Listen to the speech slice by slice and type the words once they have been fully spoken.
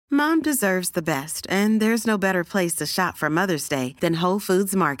Mom deserves the best, and there's no better place to shop for Mother's Day than Whole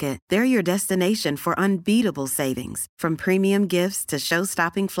Foods Market. They're your destination for unbeatable savings, from premium gifts to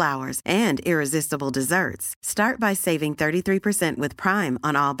show-stopping flowers and irresistible desserts. Start by saving 33% with Prime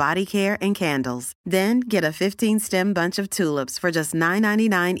on all body care and candles. Then get a 15-stem bunch of tulips for just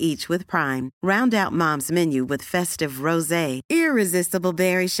 $9.99 each with Prime. Round out Mom's menu with festive rosé, irresistible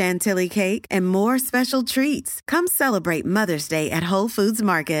berry chantilly cake, and more special treats. Come celebrate Mother's Day at Whole Foods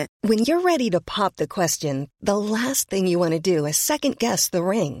Market. When you're ready to pop the question, the last thing you want to do is second-guess the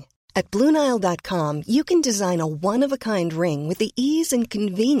ring. At BlueNile.com, you can design a one-of-a-kind ring with the ease and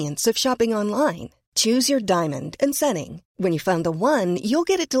convenience of shopping online. Choose your diamond and setting. When you find the one, you'll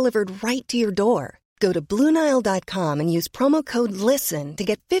get it delivered right to your door. Go to BlueNile.com and use promo code LISTEN to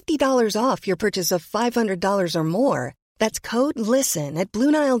get $50 off your purchase of $500 or more. That's code LISTEN at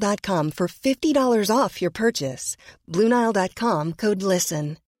BlueNile.com for $50 off your purchase. BlueNile.com, code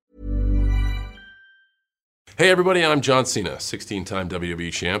LISTEN. Hey everybody, I'm John Cena, 16-time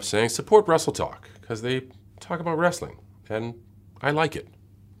WWE champ, saying support Wrestle Talk, because they talk about wrestling, and I like it.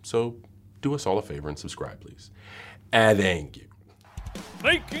 So do us all a favor and subscribe, please. And thank you.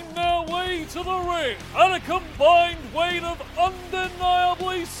 Making their way to the ring at a combined weight of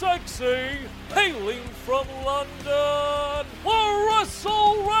undeniably sexy, hailing from London, the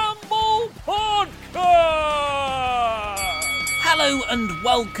Wrestle Ramble Podcast! Hello and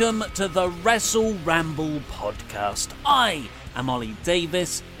welcome to the Wrestle Ramble Podcast. I am Ollie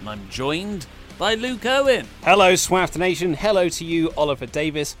Davis and I'm joined by Luke Owen. Hello, Swaft Nation. Hello to you, Oliver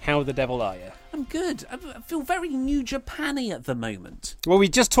Davis. How the devil are you? I'm good. I feel very New Japan-y at the moment. Well, we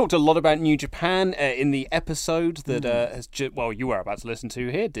just talked a lot about New Japan in the episode that you were about to listen to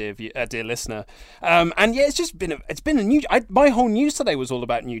here, dear listener. And yeah, it's been a new. My whole news today was all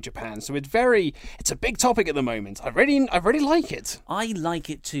about New Japan, so it's a big topic at the moment. I really like it. I like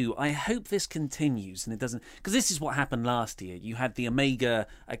it too. I hope this continues and it doesn't, because this is what happened last year. You had the Omega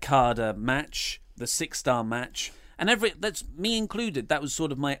Okada match, the 6-star match, and that's me included. That was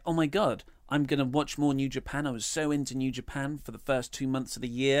sort of my, oh my god, I'm going to watch more New Japan. I was so into New Japan for the first 2 months of the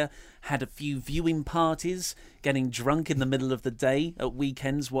year. Had a few viewing parties, getting drunk in the middle of the day at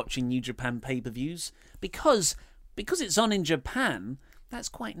weekends watching New Japan pay-per-views. Because it's on in Japan, that's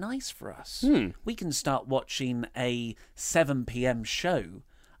quite nice for us. We can start watching a 7 p.m. show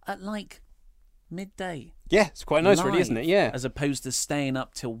at like midday. Yeah, it's quite nice, live, really, isn't it? Yeah. As opposed to staying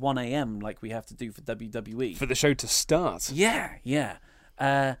up till 1 a.m. like we have to do for WWE. For the show to start. Yeah.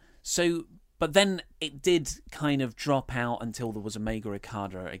 But then it did kind of drop out until there was Omega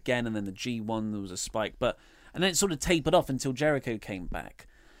Okada again, and then the G1, there was a spike. And then it sort of tapered off until Jericho came back.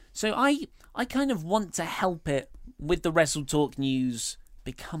 So I kind of want to help it, with the Wrestle Talk news,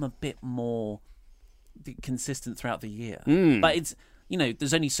 become a bit more consistent throughout the year. But it's,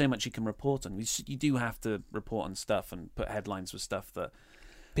 there's only so much you can report on. You do have to report on stuff and put headlines with stuff that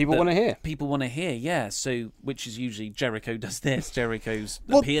people want to hear. People want to hear, yeah. So, which is usually Jericho does this. Jericho's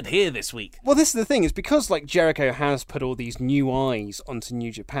appeared here this week. Well, this is the thing, is because Jericho has put all these new eyes onto New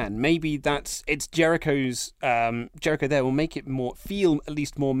Japan. Maybe it's Jericho's Jericho there will make it feel at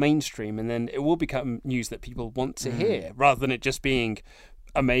least more mainstream, and then it will become news that people want to hear, rather than it just being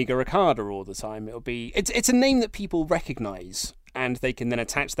Omega Okada all the time. It's a name that people recognise, and they can then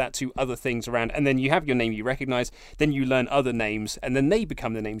attach that to other things around, and then you have your name you recognise, then you learn other names, and then they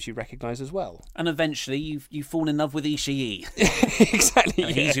become the names you recognise as well. And eventually you fall in love with Ishii.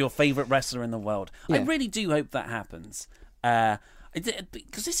 Exactly. He's your favourite wrestler in the world. Yeah. I really do hope that happens.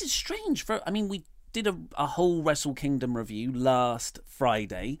 Because this is strange. We did a whole Wrestle Kingdom review last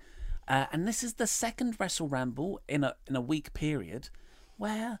Friday, and this is the second Wrestle Ramble in a week period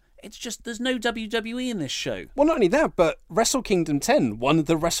where it's just, there's no WWE in this show. Well, not only that, but Wrestle Kingdom 10 won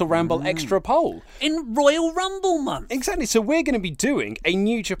the Wrestle Ramble Extra poll. In Royal Rumble month. Exactly, so we're going to be doing a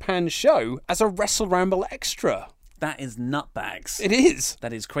New Japan show as a Wrestle Ramble Extra. That is nutbags. It is.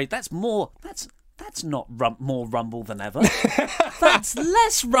 That is great. That's not more Rumble than ever. That's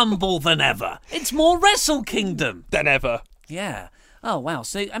less Rumble than ever. It's more Wrestle Kingdom. Than ever. Yeah. Oh, wow.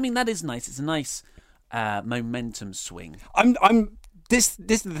 So, that is nice. It's a nice momentum swing. This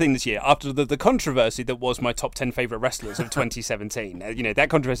is the thing this year, after the controversy that was my top 10 favourite wrestlers of 2017. That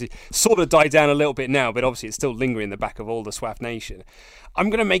controversy sort of died down a little bit now, but obviously it's still lingering in the back of all the SWAF Nation. I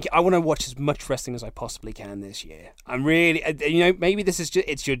want to watch as much wrestling as I possibly can this year. I'm really, maybe this is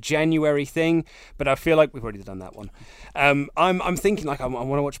it's your January thing, but I feel like we've already done that one. I'm thinking I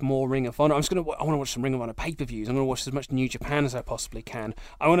want to watch more Ring of Honor. I want to watch some Ring of Honor pay-per-views. I'm going to watch as much New Japan as I possibly can.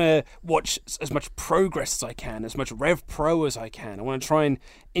 I want to watch as much Progress as I can, as much Rev Pro as I can. I want to to try and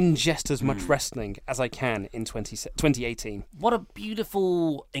ingest as much wrestling as I can in 2018. What a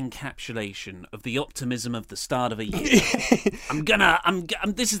beautiful encapsulation of the optimism of the start of a year.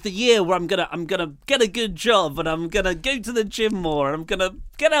 This is the year where I'm gonna get a good job, and I'm gonna go to the gym more, and I'm gonna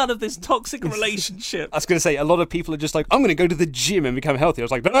get out of this toxic relationship. I was going to say, a lot of people are just like, I'm going to go to the gym and become healthy. I was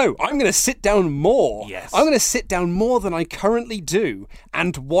like, no, I'm going to sit down more. Yes. I'm going to sit down more than I currently do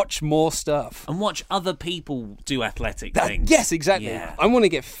and watch more stuff. And watch other people do athletic things. Yes, exactly. Yeah. I want to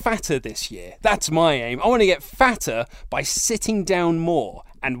get fatter this year. That's my aim. I want to get fatter by sitting down more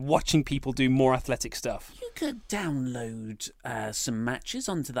and watching people do more athletic stuff. You could download some matches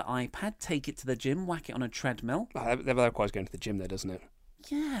onto the iPad, take it to the gym, whack it on a treadmill. That requires going to the gym, though, doesn't it?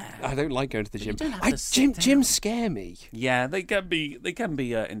 Yeah. I don't like going to the gym. You don't have to sit down. Gyms scare me. Yeah, they can be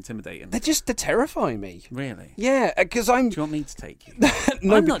intimidating. They terrify me. Really? Yeah, because I'm. Do you want me to take you?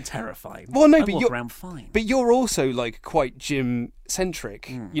 No, I'm but- not terrified. Well, no, I but walk you're around fine. But you're also like quite gym centric.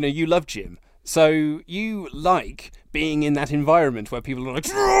 You know, you love gym, so you like being in that environment where people are like,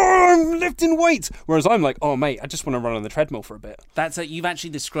 I'm lifting weights, whereas I'm like, oh mate, I just want to run on the treadmill for a bit. You've actually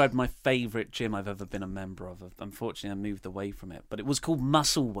described my favourite gym I've ever been a member of. Unfortunately, I moved away from it, but it was called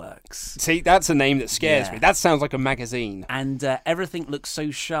Muscle Works. See, that's a name that scares Yeah. me. That sounds like a magazine. And everything looked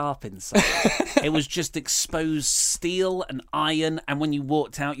so sharp inside. It was just exposed steel and iron, and when you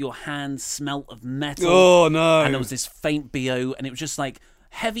walked out, your hands smelt of metal. Oh no! And there was this faint BO, and it was just like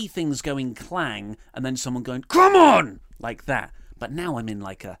heavy things going clang, and then someone going, come on! Like that. But now I'm in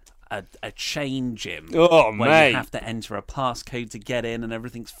like a chain gym. Oh, where mate. you have to enter a passcode to get in, and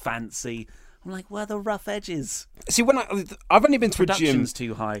everything's fancy. I'm like, where are the rough edges? See, when I've only been to a gym. Production's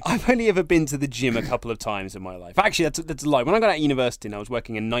too high. I've only ever been to the gym a couple of times in my life. Actually, that's a lie. When I got out of university and I was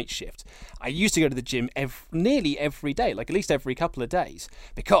working a night shift, I used to go to the gym nearly every day, like at least every couple of days,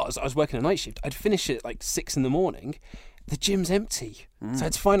 because I was working a night shift. I'd finish at like 6 a.m. The gym's empty. So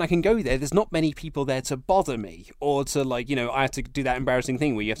it's fine, I can go there. There's not many people there to bother me, or to I have to do that embarrassing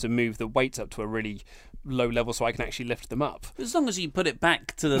thing where you have to move the weights up to a really low level so I can actually lift them up. As long as you put it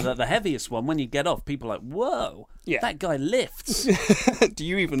back to the heaviest one, when you get off, people are like, whoa, Yeah. that guy lifts. Do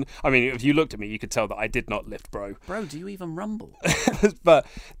you even... I mean, if you looked at me, you could tell that I did not lift, bro. Bro, do you even rumble? But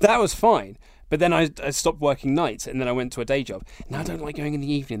that was fine. But then I stopped working nights, and then I went to a day job. Now I don't like going in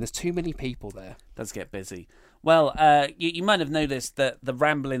the evening. There's too many people there. Does get busy. Well, you might have noticed that the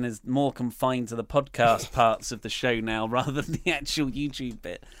rambling is more confined to the podcast parts of the show now rather than the actual YouTube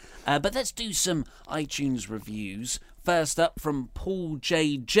bit. But let's do some iTunes reviews. First up from Paul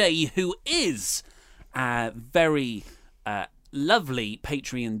JJ, who is a very lovely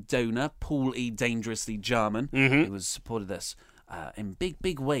Patreon donor, Paul E. Dangerously Jarman, who has supported us in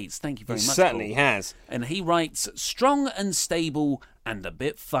big ways. Thank you very He much, certainly Paul. has. And he writes, strong and stable and a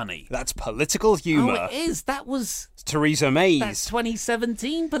bit funny. That's political humour. Oh, it is. That's Theresa May's.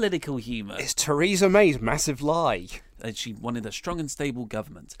 2017 political humour. It's Theresa May's massive lie. She wanted a strong and stable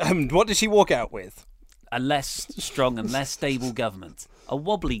government. What did she walk out with? A less strong and less stable government. A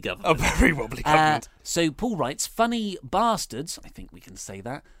wobbly A government. very wobbly government. So Paul writes, funny bastards, I think we can say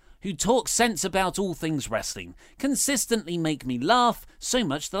that, who talk sense about all things wrestling, consistently make me laugh so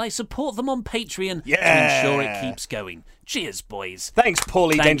much that I support them on Patreon to ensure it keeps going. Cheers, boys. Thanks,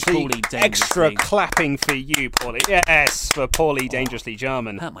 Paulie Thanks, Dangerously. Paulie Dangerously. Extra clapping for you, Paulie. Yes, for Paulie Dangerously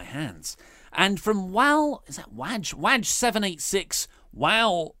Jarman. Hurt my hands. And from Wow, is that Waj? Waj786,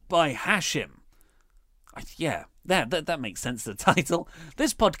 Wow by Hashim. Yeah, that makes sense, the title.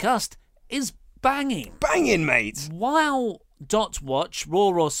 This podcast is banging. Banging, mate. Wow.watch, Raw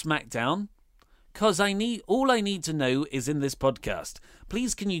or SmackDown, because all I need to know is in this podcast.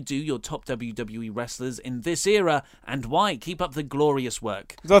 Please can you do your top WWE wrestlers in this era and why? Keep up the glorious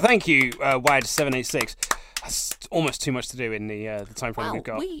work. So thank you, Wad786. That's almost too much to do in the time frame we've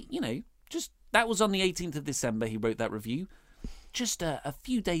got. That was on the 18th of December he wrote that review. Just a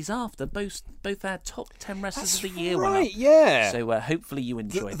few days after both our top 10 wrestlers of the year went right, up. yeah. So hopefully you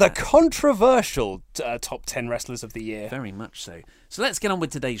enjoyed The that. controversial top 10 wrestlers of the year. Very much so. So let's get on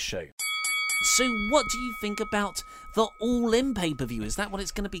with today's show. So what do you think about the All In pay-per-view? Is that what it's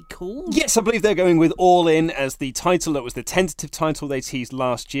going to be called? Yes, I believe they're going with All In as the title. That was the tentative title they teased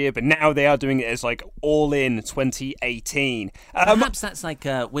last year, but now they are doing it as like All In 2018. Perhaps that's like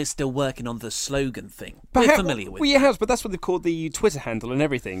we're still working on the slogan thing. We're familiar with Well, yes, but that's what they've called the Twitter handle and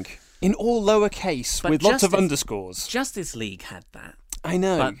everything. In all lowercase, But with lots of Justice- underscores. Justice League had that. I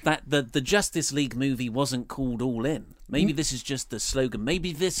know. But the Justice League movie wasn't called All In. Maybe this is just the slogan.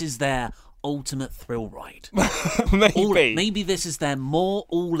 Maybe this is their ultimate thrill ride. Maybe. Maybe this is their more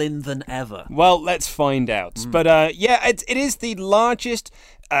all in than ever. Well, let's find out. But yeah, it is the largest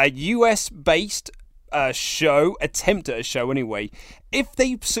US-based attempt at a show anyway. If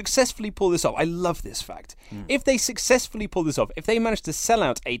they successfully pull this off, I love this fact. If they successfully pull this off, if they manage to sell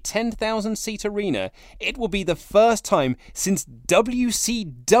out a 10,000 seat arena, it will be the first time since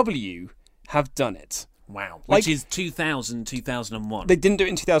WCW have done it. Wow. Like- Which is 2000, 2001. They didn't do it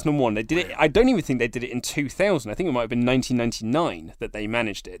in 2001. They did it. I don't even think they did it in 2000. I think it might have been 1999 that they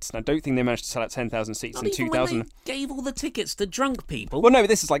managed it. And I don't think they managed to sell out 10,000 seats Not in even 2000. when they gave all the tickets to drunk people. Well, no,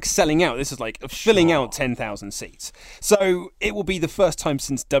 this is like selling out. This is like filling out 10,000 seats. So it will be the first time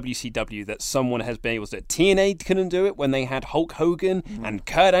since WCW that someone has been able to. TNA couldn't do it when they had Hulk Hogan and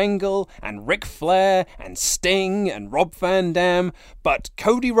Kurt Angle and Ric Flair and Sting and Rob Van Dam. But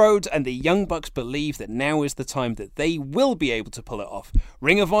Cody Rhodes and the Young Bucks believe that now is the time that they will be able to pull it off.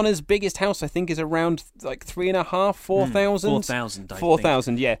 Ring of Honor's biggest house, I think, is around like 3,500, 4,000. 4,000, I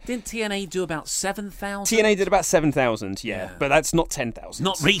 4,000, yeah. Didn't TNA do about 7,000? TNA did about 7,000, yeah. But that's not 10,000.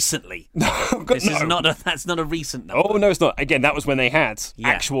 Not recently. God, This no. is that's not a recent number. Oh, no, it's not. Again, that was when they had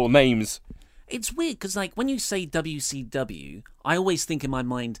actual names. It's weird because, like, when you say WCW, I always think in my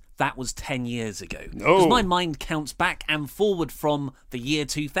mind that was 10 years ago. Because my mind counts back and forward from the year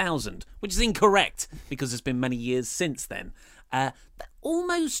 2000, which is incorrect because there's been many years since then.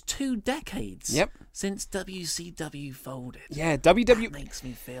 Almost 2 decades since WCW folded. Yeah, WW... That makes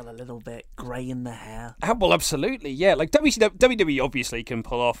me feel a little bit grey in the hair. Well, absolutely, yeah. Like WWE obviously can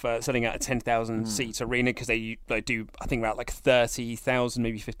pull off selling out a 10,000 seats arena because they do, I think, about like 30,000,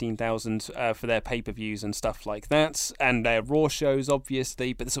 maybe 15,000 for their pay-per-views and stuff like that, and their Raw shows,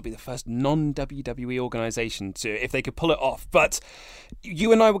 obviously. But this will be the first non-WWE organisation to, if they could pull it off. But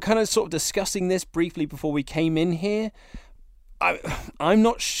you and I were kind of sort of discussing this briefly before we came in here. I'm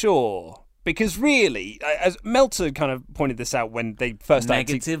not sure. Because really, as Meltzer kind of pointed this out when they first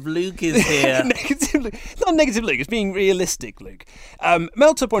Negative Luke is here. Not negative Luke, it's being realistic Luke.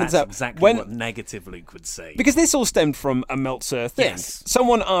 Meltzer pointed That's out exactly what negative Luke would say. Because this all stemmed from a Meltzer thing. Yes.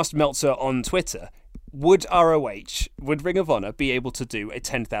 Someone asked Meltzer on Twitter, would Ring of Honor be able to do a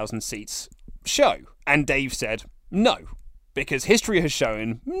 10,000 seats show? And Dave said, no. Because history has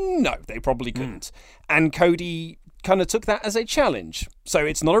shown, no, they probably couldn't. And Cody kind of took that as a challenge. So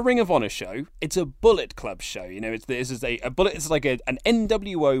it's not a Ring of Honor show, it's a Bullet Club show. You know, it's like an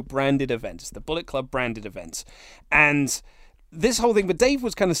NWO branded event. It's the Bullet Club branded event. And this whole thing, but Dave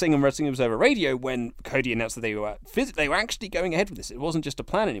was kind of saying on Wrestling Observer Radio when Cody announced that they were actually going ahead with this. It wasn't just a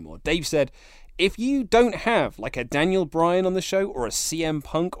plan anymore. Dave said, if you don't have like a Daniel Bryan on the show or a CM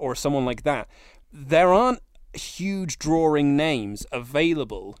Punk or someone like that, there aren't huge drawing names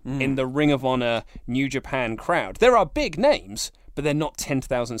available in the Ring of Honor New Japan crowd. There are big names, but they're not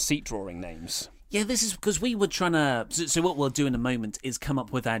 10,000 seat drawing names. Yeah, this is because we were trying to... So what we'll do in a moment is come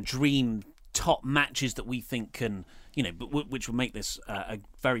up with our dream top matches that we think can... You know, which will make this a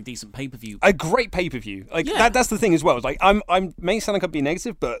very decent pay-per-view. A great pay-per-view. That's the thing as well. Like I may sound like I'm being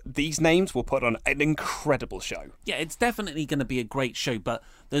negative, but these names will put on an incredible show. Yeah, it's definitely going to be a great show, but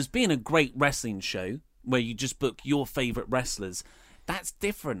there's been a great wrestling show where you just book your favourite wrestlers. That's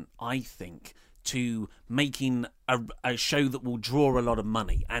different, I think, to making a show that will draw a lot of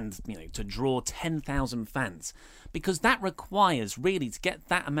money and, you know, to draw 10,000 fans. Because that requires, really, to get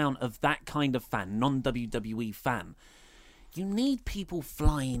that amount of that kind of fan, non-WWE fan, you need people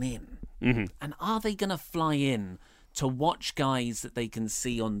flying in. Mm-hmm. And are they going to fly in to watch guys that they can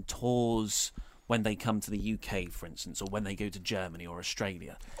see on tours when they come to the UK, for instance, or when they go to Germany or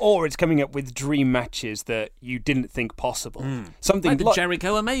Australia? Or it's coming up with dream matches that you didn't think possible. Something like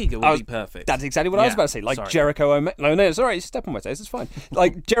Jericho Omega would be perfect. That's exactly what I was about to say. Like Jericho Omega. No, it's all right. Step on my toes. It's fine.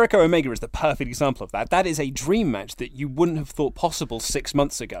 Like Jericho Omega is the perfect example of that. That is a dream match that you wouldn't have thought possible 6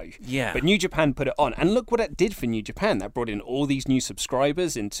 months ago. Yeah. But New Japan put it on. And look what it did for New Japan. That brought in all these new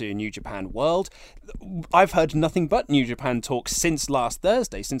subscribers into New Japan World. I've heard nothing but New Japan talk since last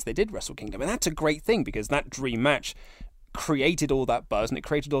Thursday, since they did Wrestle Kingdom. And that's a great thing because that dream match created all that buzz and it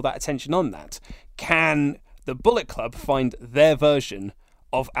created all that attention on that. Can the Bullet Club find their version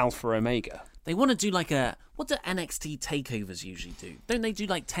of Alpha Omega? They want to do like what do NXT takeovers usually do? Don't they do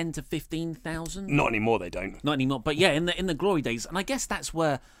like 10 to 15,000? Not anymore, they don't. Not anymore, but yeah, in the glory days. And I guess that's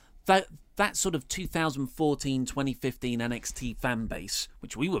where that sort of 2014, 2015 NXT fan base,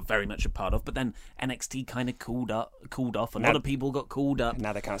 which we were very much a part of, but then NXT kind of cooled off. A lot of people got called up.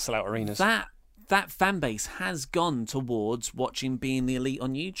 Now they can't sell out arenas. That fan base has gone towards watching Being the Elite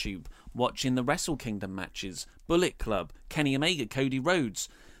on YouTube, watching the Wrestle Kingdom matches, Bullet Club, Kenny Omega, Cody Rhodes.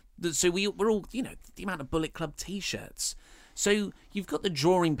 So we're all, you know, the amount of Bullet Club t-shirts. So you've got the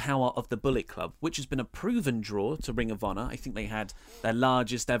drawing power of the Bullet Club, which has been a proven draw to Ring of Honor. I think they had their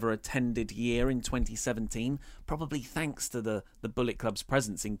largest ever attended year in 2017, probably thanks to the Bullet Club's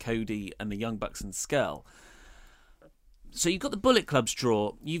presence in Cody and the Young Bucks and Skrull. So you've got the Bullet Club's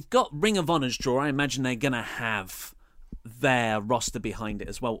draw. You've got Ring of Honor's draw. I imagine they're going to have their roster behind it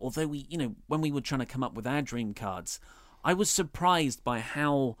as well. Although when we were trying to come up with our dream cards, I was surprised by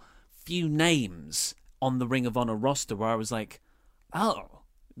how few names on the Ring of Honor roster where I was like, oh,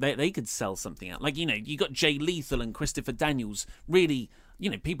 they could sell something out. Like, you got Jay Lethal and Christopher Daniels, really,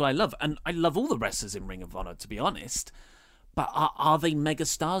 people I love. And I love all the wrestlers in Ring of Honor, to be honest. But are they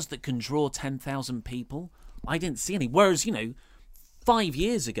megastars that can draw 10,000 people? I didn't see any. Whereas, 5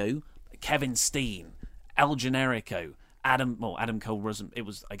 years ago, Kevin Steen, El Generico, Adam Cole wasn't, it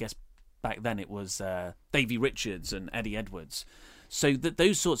was, I guess, back then it was Davey Richards and Eddie Edwards. So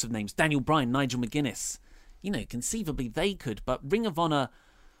those sorts of names, Daniel Bryan, Nigel McGuinness, conceivably they could. But Ring of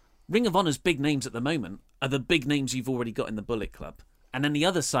Honor's big names at the moment are the big names you've already got in the Bullet Club. And then the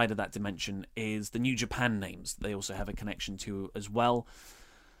other side of that dimension is the New Japan names. They also have a connection to as well.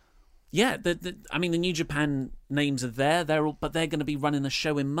 Yeah, the New Japan names are there. But they're going to be running a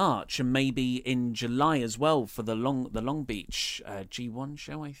show in March and maybe in July as well for the Long Beach G1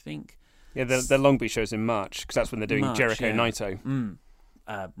 show, I think. Yeah, the Long Beach show's in March because that's when they're doing Jericho Naito.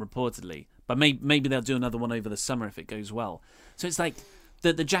 Reportedly. But maybe they'll do another one over the summer if it goes well. So it's like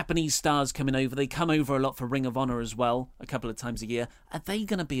the Japanese stars coming over. They come over a lot for Ring of Honor as well, a couple of times a year. Are they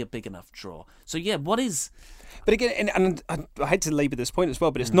going to be a big enough draw? So yeah, what is... But again, and I hate to labour this point as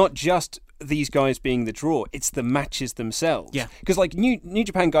well, but it's not just these guys being the draw, it's the matches themselves. Yeah. Because like New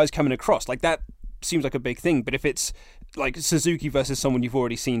Japan guys coming across, like that seems like a big thing, but if it's like Suzuki versus someone you've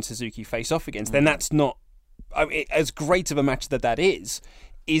already seen Suzuki face off against, then that's not... as great of a match that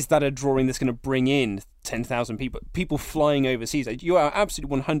is that a drawing that's going to bring in 10,000 people flying overseas? You are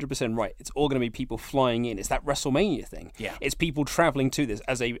absolutely 100% right. It's all going to be people flying in. It's that WrestleMania thing. Yeah. It's people travelling to this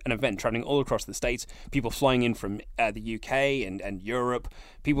as an event, travelling all across the States, people flying in from the UK and Europe,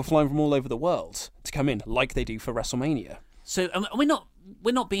 people flying from all over the world to come in like they do for WrestleMania. So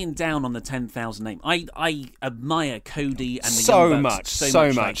we're not being down on the 10,000 name. I admire Cody and the Young Bucks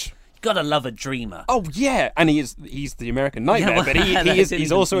so much. Like, gotta love a dreamer. Oh yeah, and he's the American Nightmare, but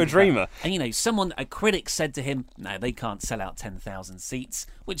he's also a dreamer. And a critic said to him, "No, they can't sell out 10,000 seats,"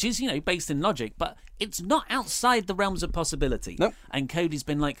 which is based in logic, but it's not outside the realms of possibility. Nope. And Cody's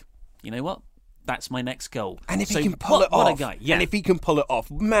been like, you know what? That's my next goal. And if he can pull it off, what a guy. Yeah. And if he can pull it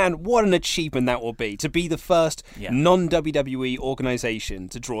off, man, what an achievement that will be. To be the first non-WWE organisation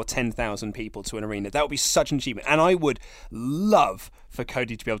to draw 10,000 people to an arena. That would be such an achievement. And I would love for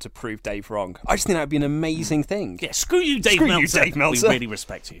Cody to be able to prove Dave wrong. I just think that would be an amazing thing. Yeah, screw you, Dave Meltzer. We really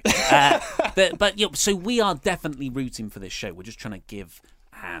respect you. So we are definitely rooting for this show. We're just trying to give...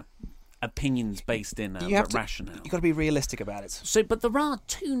 opinions based in rationale. You've got to be realistic about it. So, but there are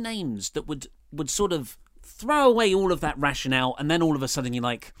two names that would sort of throw away all of that rationale, and then all of a sudden you're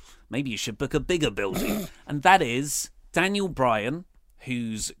like, maybe you should book a bigger building. And that is Daniel Bryan,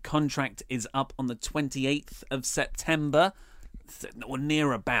 whose contract is up on the 28th of September. Or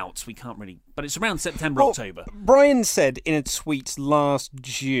nearabouts, we can't really... But it's around September, October. Bryan said in a tweet last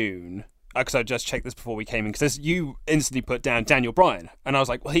June... Because I just checked this before we came in, because you instantly put down Daniel Bryan, and I was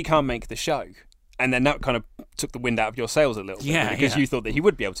like, well, he can't make the show. And then that kind of took the wind out of your sails a little bit, because you thought that he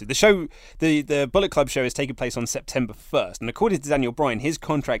would be able to. The show, the Bullet Club show is taking place on September 1st, and according to Daniel Bryan, his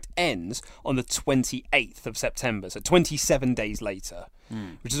contract ends on the 28th of September, so 27 days later,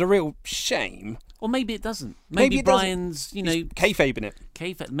 which is a real shame. Or maybe it doesn't. Maybe Bryan's, He's kayfabing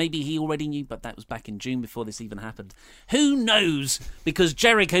it. Maybe he already knew, but that was back in June before this even happened. Who knows? Because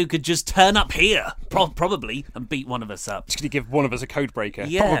Jericho could just turn up here, probably, and beat one of us up. He's going to give one of us a code breaker.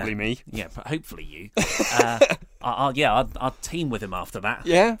 Yeah. Probably me. Yeah, hopefully you. I'll team with him after that.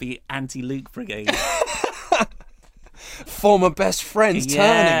 Yeah? The anti-Luke brigade. Former best friends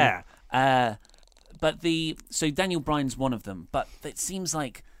turning. So Daniel Bryan's one of them, but it seems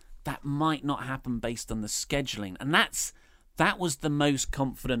like that might not happen based on the scheduling, and that was the most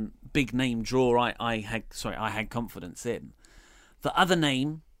confident big name draw I had confidence in. The other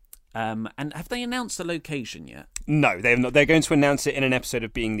name, and have they announced the location yet? No, they have not. They're going to announce it in an episode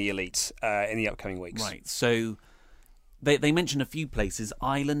of Being the Elite in the upcoming weeks. Right. So they mentioned a few places.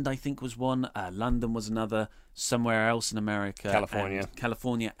 Ireland, I think, was one. London was another. Somewhere else in America,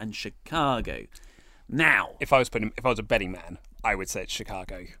 California, and Chicago. Now, if I was a betting man, I would say it's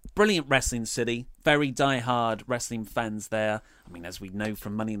Chicago. Brilliant wrestling city, very die-hard wrestling fans there. I mean, as we know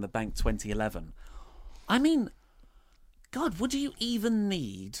from Money in the Bank 2011. I mean, God, would you even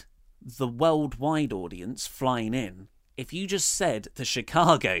need the worldwide audience flying in if you just said to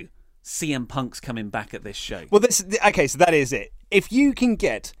Chicago, CM Punk's coming back at this show. Well, so that is it. If you can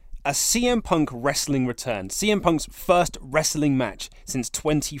get a CM Punk wrestling return, CM Punk's first wrestling match since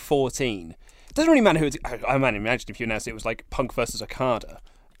 2014, it doesn't really matter who it's... I imagine if you announced it was like Punk versus Okada.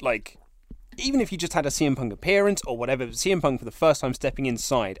 Like, even if you just had a CM Punk appearance or whatever, CM Punk for the first time stepping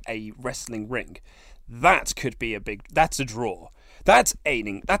inside a wrestling ring, that could be that's a draw. That's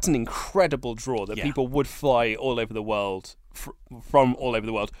an incredible draw that people would fly all over the world, from all over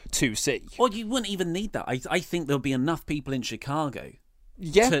the world, to see. Well, you wouldn't even need that. I think there'll be enough people in Chicago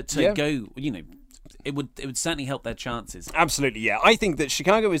to go, it would certainly help their chances. Absolutely, yeah. I think that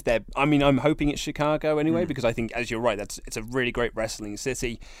Chicago is their... I mean, I'm hoping it's Chicago anyway, because I think, as you're right, it's a really great wrestling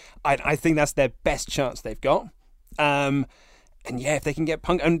city. I think that's their best chance they've got. And yeah, if they can get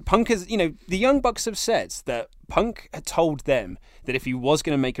Punk... And Punk is... the Young Bucks have said that Punk had told them that if he was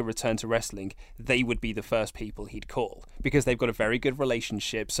going to make a return to wrestling, they would be the first people he'd call, because they've got a very good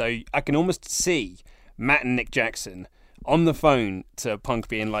relationship. So I can almost see Matt and Nick Jackson on the phone to Punk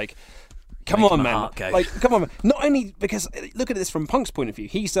being like... Come on, man. Like, come on, man. Not only because, look at this from Punk's point of view.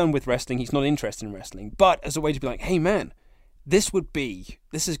 He's done with wrestling. He's not interested in wrestling. But as a way to be like, hey, man, this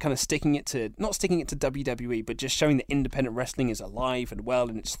is kind of not sticking it to WWE, but just showing that independent wrestling is alive and well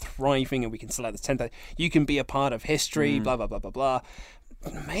and it's thriving and we can still have the 10th. You can be a part of history, blah, blah, blah, blah, blah.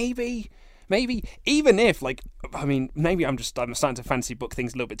 Maybe, even if, maybe I'm starting to fancy book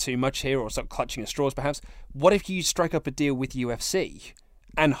things a little bit too much here or start clutching at straws perhaps. What if you strike up a deal with UFC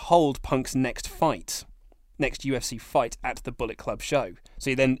and hold Punk's next UFC fight at the Bullet Club show?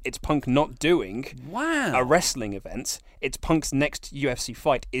 So then it's Punk not doing a wrestling event. It's Punk's next UFC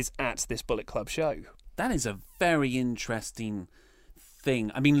fight is at this Bullet Club show. That is a very interesting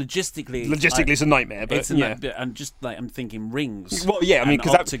thing. I mean, logistically, it's a nightmare. But I'm thinking rings. Well, yeah, I mean,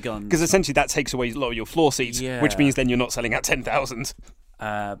 because essentially that takes away a lot of your floor seats, which means then you're not selling out 10,000.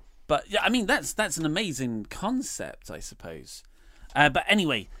 But yeah, I mean, that's an amazing concept, I suppose. But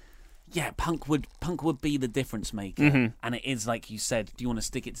anyway, yeah, Punk would be the difference maker, and it is like you said. Do you want to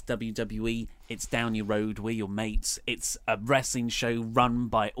stick it to WWE? It's down your road with your mates. It's a wrestling show run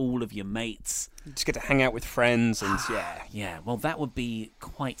by all of your mates. You just get to hang out with friends, and yeah. Well, that would be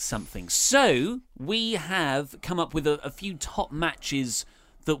quite something. So we have come up with a few top matches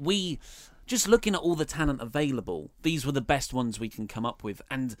that we, just looking at all the talent available, these were the best ones we can come up with.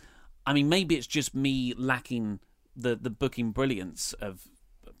 And I mean, maybe it's just me lacking the booking brilliance of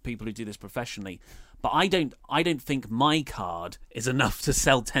people who do this professionally, but I don't think my card is enough to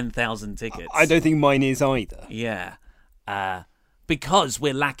sell 10,000 tickets. I don't think mine is either. Yeah, because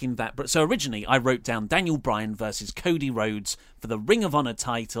we're lacking that. So originally I wrote down Daniel Bryan versus Cody Rhodes for the Ring of Honor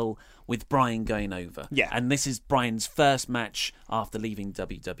title, with Bryan going over. Yeah, and this is Bryan's first match after leaving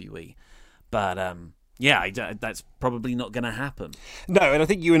WWE. But that's probably not going to happen. No, and I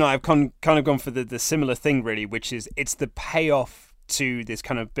think you and I have kind of gone for the similar thing, really, which is it's the payoff to this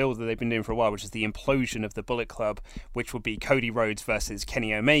kind of build that they've been doing for a while, which is the implosion of the Bullet Club, which would be Cody Rhodes versus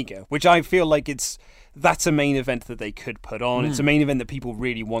Kenny Omega, which I feel like that's a main event that they could put on. It's a main event that people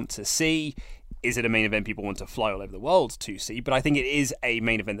really want to see. Is it a main event people want to fly all over the world to see? But I think it is a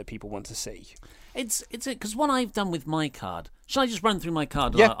main event that people want to see. It's because what I've done with my card. Shall I just run through my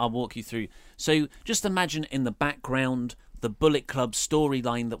card? Yeah. I'll walk you through. So just imagine in the background the Bullet Club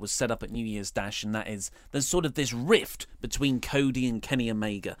storyline that was set up at New Year's Dash, and that is there's sort of this rift between Cody and Kenny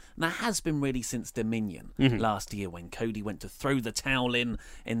Omega. And that has been really since Dominion last year, when Cody went to throw the towel in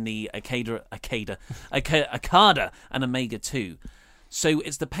the Okada and Omega 2. So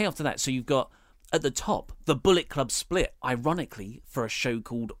it's the payoff to that. So you've got at the top the Bullet Club split, ironically, for a show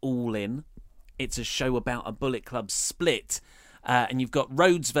called All In. It's a show about a Bullet Club split, and you've got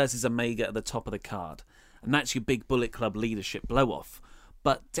Rhodes versus Omega at the top of the card. And that's your big Bullet Club leadership blow-off.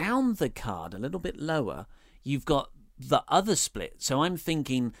 But down the card, a little bit lower, you've got the other split. So I'm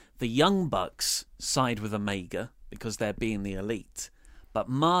thinking the Young Bucks side with Omega, because they're being the elite. But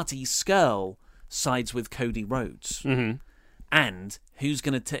Marty Scurll sides with Cody Rhodes. And who's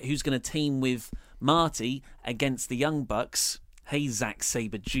going to team with Marty against the Young Bucks? Hey, Zack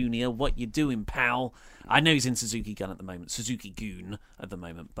Sabre Jr., what you doing, pal? I know he's in Suzuki Gun at the moment, Suzuki Goon at the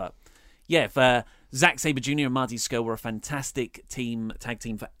moment, but yeah, if Zack Sabre Jr. and Marty Scurll were a fantastic tag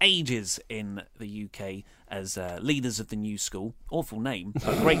team for ages in the UK as leaders of the New School. Awful name,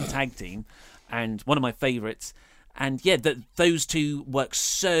 but great tag team, and one of my favourites. And yeah, those two work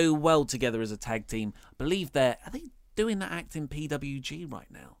so well together as a tag team. I believe are they doing that act in PWG right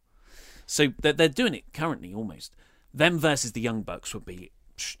now? So they're doing it currently almost. Them versus the Young Bucks would be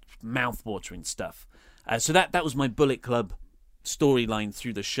mouth-watering stuff. So that was my Bullet Club storyline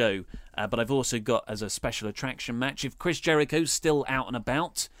through the show, but I've also got as a special attraction match, if Chris Jericho's still out and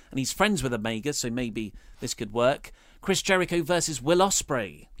about, and he's friends with Omega, so maybe this could work, Chris Jericho versus Will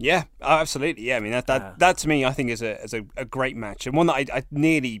Ospreay. Yeah, absolutely. Yeah, I mean that to me, I think is a great match, and one that I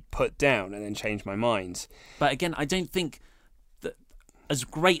nearly put down and then changed my mind. But again, I don't think that, as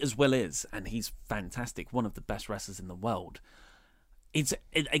great as Will is, and he's fantastic, one of the best wrestlers in the world, is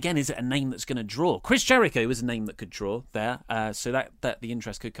it a name that's going to draw? Chris Jericho is a name that could draw there, so that the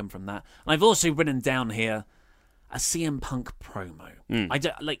interest could come from that. And I've also written down here a CM Punk promo.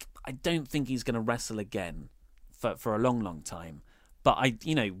 I don't think he's going to wrestle again for a long time. But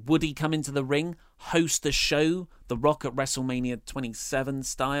would he come into the ring, host the show, The Rock at WrestleMania 27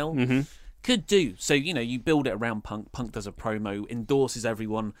 style? Mm-hmm. Could do. So you build it around Punk. Punk does a promo, endorses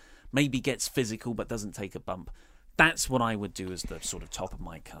everyone, maybe gets physical but doesn't take a bump. That's what I would do as the sort of top of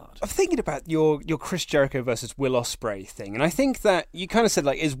my card. I'm thinking about your Chris Jericho versus Will Ospreay thing, and I think that you kind of said,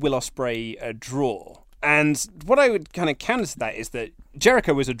 is Will Ospreay a draw? And what I would kind of counter to that is that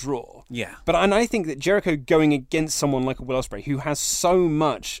Jericho is a draw. Yeah. But I think that Jericho going against someone like a Will Ospreay, who has so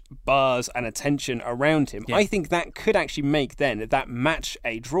much buzz and attention around him, I think that could actually make then that match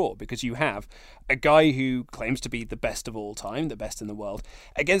a draw, because you have a guy who claims to be the best of all time, the best in the world,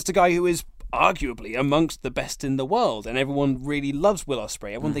 against a guy who is arguably amongst the best in the world, and everyone really loves Will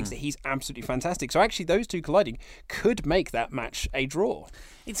Ospreay. Everyone thinks that he's absolutely fantastic. So actually those two colliding could make that match a draw.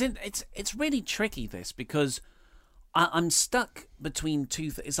 It's really tricky, this, because I'm stuck between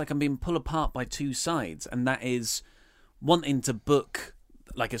two. It's like I'm being pulled apart by two sides, and that is wanting to book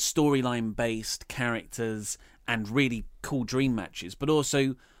like a storyline based characters and really cool dream matches, but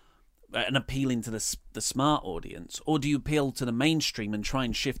also an appealing to the smart audience. Or do you appeal to the mainstream and try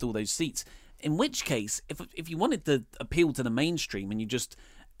and shift all those seats? In which case, if you wanted to appeal to the mainstream and you just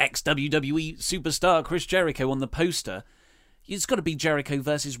ex-WWE superstar Chris Jericho on the poster, it's got to be Jericho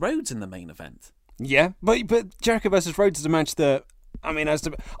versus Rhodes in the main event. Yeah, but Jericho versus Rhodes is a match that,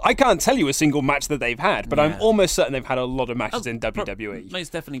 I can't tell you a single match that they've had, but I'm almost certain they've had a lot of matches in WWE.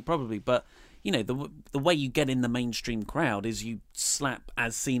 Most definitely, probably, but the way you get in the mainstream crowd is you slap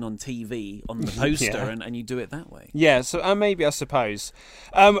 "as seen on TV" on the poster, and you do it that way. Yeah, so maybe, I suppose.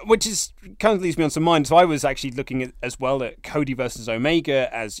 Which is kind of leads me on to mine. So I was actually looking at, as well, at Cody versus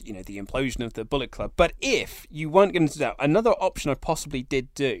Omega as, the implosion of the Bullet Club. But if you weren't going to do that, another option I possibly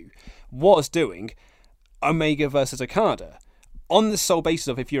did do was doing Omega versus Okada, on the sole basis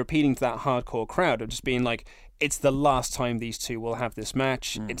of, if you're appealing to that hardcore crowd, of just being like, it's the last time these two will have this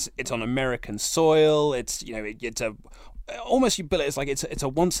match. It's on American soil. It's it's a almost, you bill it as like it's a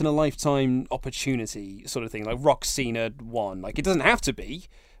once in a lifetime opportunity sort of thing, like Rock Cena 1. Like, it doesn't have to be,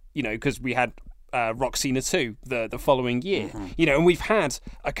 because we had Rock Cena 2 the following year. And we've had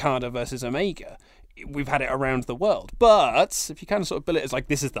Okada versus Omega. We've had it around the world. But if you kind of sort of bill it as like,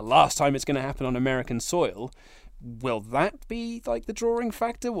 this is the last time it's going to happen on American soil, will that be like the drawing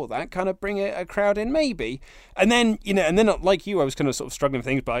factor? Will that kind of bring a crowd in? Maybe. And then, like you, I was kind of sort of struggling with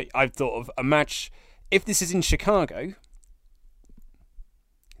things, but I've thought of a match. If this is in Chicago,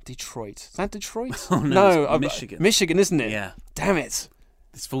 Detroit. Is that Detroit? Oh, no, Michigan. Michigan, isn't it? Yeah. Damn it.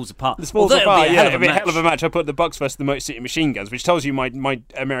 This falls apart. It'll be a hell of a match. I put the Bucks versus the Motor City Machine Guns, which tells you my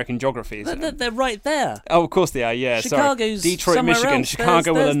American geography. They're right there. Oh, of course they are. Yeah, Chicago's sorry. Detroit, Michigan, else.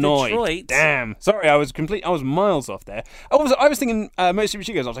 Chicago, there's Illinois. Detroit. Damn. Sorry, I was miles off there. I was thinking Motor City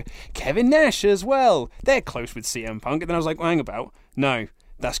Machine Guns. I was like, Kevin Nash as well. They're close with CM Punk, and then I was like, well, hang about. No.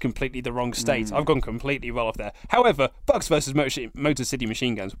 That's completely the wrong state. I've gone completely well off there. However, Bucks versus Motor City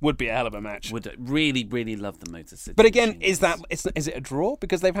Machine Guns would be a hell of a match. Would really, really love the Motor City. But again, is it a draw?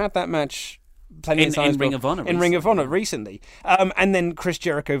 Because they've had that match plenty of times in Ring of Honor. In Ring of Honor recently. And then Chris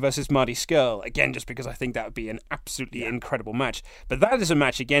Jericho versus Marty Scurll, again, just because I think that would be an absolutely incredible match. But that is a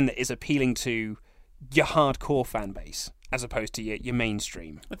match, again, that is appealing to your hardcore fan base as opposed to your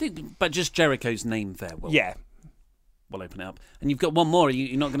mainstream. I think, but just Jericho's name there will. Yeah. We'll open it up. And you've got one more.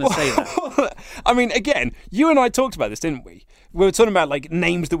 You're not going to say that. I mean, again, you and I talked about this, didn't we? We were talking about like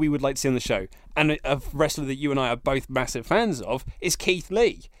names that we would like to see on the show. And a wrestler that you and I are both massive fans of is Keith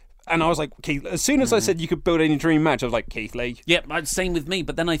Lee. And I was like, Keith, as soon as I said you could build any dream match, I was like, Keith Lee. Yep, same with me.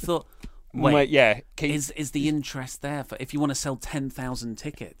 But then I thought, wait, Keith, is the interest there for if you want to sell 10,000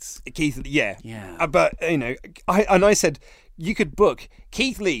 tickets? Keith, yeah. Yeah. But, I said, you could book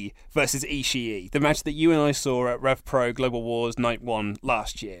Keith Lee versus Ishii, the match that you and I saw at Rev Pro Global Wars Night 1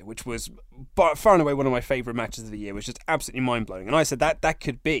 last year, which was far and away one of my favourite matches of the year, which was just absolutely mind-blowing. And I said that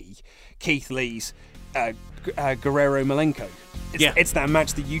could be Keith Lee's Guerrero Malenko. It's that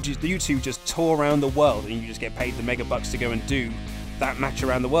match that you two just tour around the world and you just get paid the mega bucks to go and do that match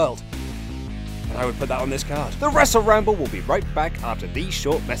around the world. And I would put that on this card. The Wrestle Ramble will be right back after these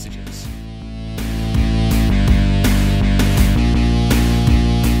short messages.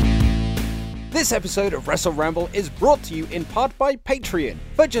 This episode of Wrestle Ramble is brought to you in part by Patreon.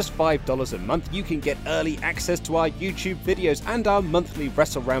 For just $5 a month, you can get early access to our YouTube videos and our monthly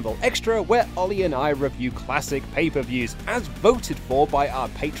Wrestle Ramble Extra, where Ollie and I review classic pay-per-views, as voted for by our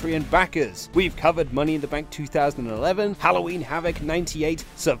Patreon backers. We've covered Money in the Bank 2011, Halloween Havoc 98,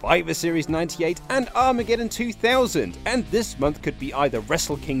 Survivor Series 98, and Armageddon 2000. And this month could be either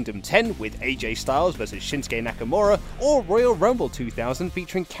Wrestle Kingdom 10 with AJ Styles vs Shinsuke Nakamura, or Royal Rumble 2000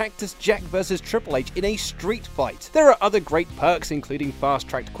 featuring Cactus Jack vs Triple H in a street fight. There are other great perks, including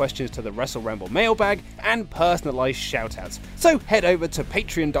fast-tracked questions to the Wrestle Ramble mailbag and personalized shoutouts. So head over to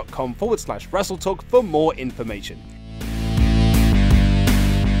patreon.com/WrestleTalk for more information.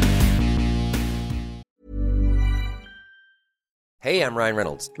 Hey, I'm Ryan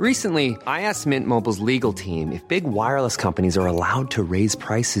Reynolds. Recently, I asked Mint Mobile's legal team if big wireless companies are allowed to raise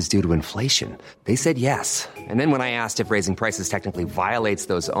prices due to inflation. They said yes. And then when I asked if raising prices technically violates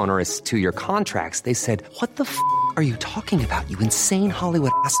those onerous two-year contracts, they said, "What the f*** are you talking about, you insane Hollywood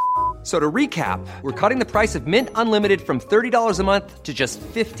ass?" So to recap, we're cutting the price of Mint Unlimited from $30 a month to just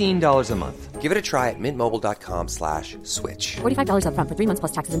 $15 a month. Give it a try at mintmobile.com/switch. $45 up front for 3 months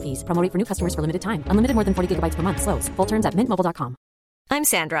plus taxes and fees. Promo rate for new customers for limited time. Unlimited more than 40 gigabytes per month. Slows full terms at mintmobile.com. I'm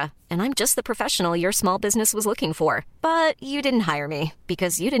Sandra, and I'm just the professional your small business was looking for. But you didn't hire me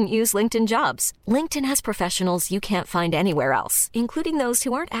because you didn't use LinkedIn Jobs. LinkedIn has professionals you can't find anywhere else, including those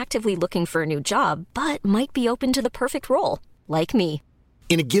who aren't actively looking for a new job, but might be open to the perfect role, like me.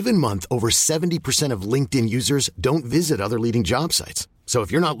 In a given month, over 70% of LinkedIn users don't visit other leading job sites. So if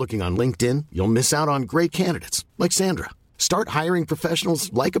you're not looking on LinkedIn, you'll miss out on great candidates like Sandra. Start hiring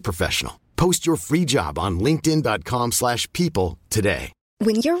professionals like a professional. Post your free job on linkedin.com/people today.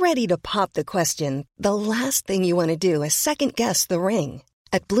 When you're ready to pop the question, the last thing you want to do is second-guess the ring.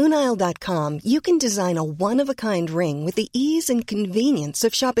 At BlueNile.com, you can design a one-of-a-kind ring with the ease and convenience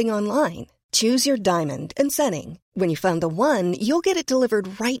of shopping online. Choose your diamond and setting. When you find the one, you'll get it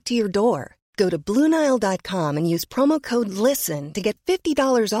delivered right to your door. Go to BlueNile.com and use promo code LISTEN to get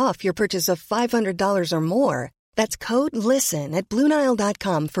 $50 off your purchase of $500 or more. That's code LISTEN at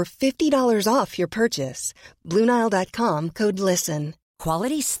BlueNile.com for $50 off your purchase. BlueNile.com, code LISTEN.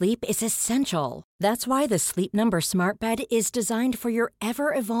 Quality sleep is essential. That's why the Sleep Number Smart Bed is designed for your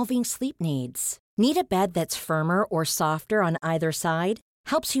ever-evolving sleep needs. Need a bed that's firmer or softer on either side?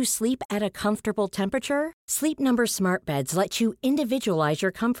 Helps you sleep at a comfortable temperature? Sleep Number Smart Beds let you individualize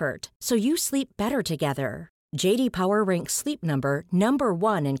your comfort, so you sleep better together. J.D. Power ranks Sleep Number number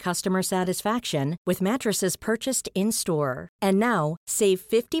 1 in customer satisfaction with mattresses purchased in-store. And now, save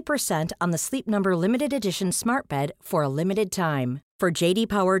 50% on the Sleep Number Limited Edition Smart Bed for a limited time. For J.D.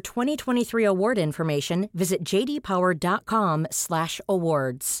 Power 2023 award information, visit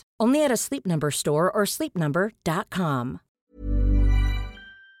jdpower.com/awards. Only at a Sleep Number store or sleepnumber.com.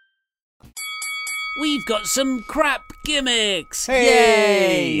 We've got some crap gimmicks!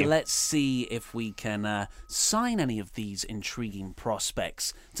 Hey! Yay! Let's see if we can sign any of these intriguing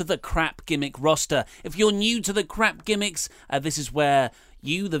prospects to the crap gimmick roster. If you're new to the crap gimmicks, this is where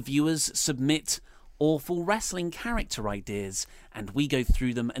you, the viewers, submit awful wrestling character ideas, and we go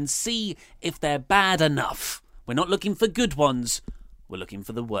through them and see if they're bad enough. We're not looking for good ones, we're looking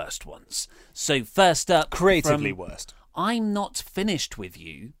for the worst ones. So first up... Creatively worst. I'm Not Finished With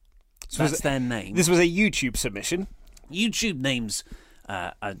You. That's their name. This was a YouTube submission. YouTube names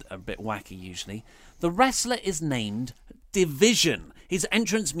are a bit wacky usually. The wrestler is named Division. His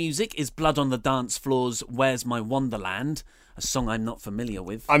entrance music is Blood on the Dance Floor's Where's My Wonderland, a song I'm not familiar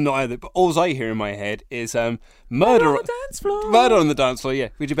with. I'm not either, but all I hear in my head is Murder on the Dance Floor. Murder on the Dance Floor, yeah.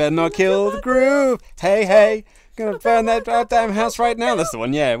 Would you better not kill the groove? Hey, hey, gonna burn that goddamn house right now. That's the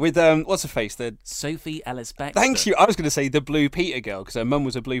one, yeah. With, what's her face? Sophie Ellis-Bextor. Thank you. I was going to say the Blue Peter girl, because her mum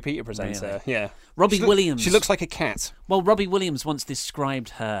was a Blue Peter presenter. Really? Yeah. Robbie Williams. She looks like a cat. Well, Robbie Williams once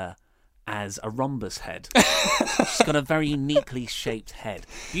described her as a rhombus head. She's got a very uniquely shaped head.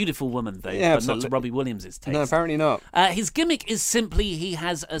 Beautiful woman, though, yeah, but not Robbie Williams' taste. No, apparently not. His gimmick is simply he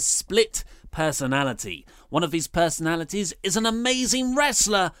has a split personality. One of his personalities is an amazing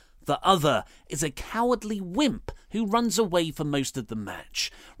wrestler. The other is a cowardly wimp who runs away for most of the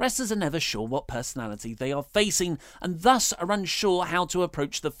match. Wrestlers are never sure what personality they are facing and thus are unsure how to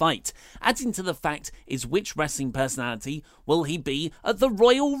approach the fight. Adding to the fact is which wrestling personality will he be at the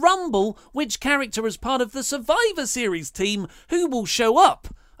Royal Rumble? Which character is part of the Survivor Series team who will show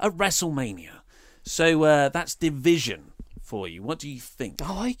up at WrestleMania? So that's Division for you. What do you think?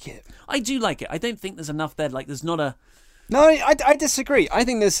 I like it. I do like it. I don't think there's enough there. Like, there's not a No, I disagree. I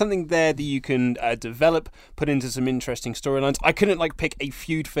think there's something there that you can develop, put into some interesting storylines. I couldn't pick a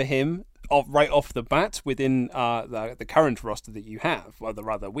feud for him right off the bat within the current roster that you have, or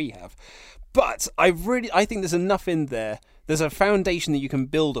rather we have. But I think there's enough in there. There's a foundation that you can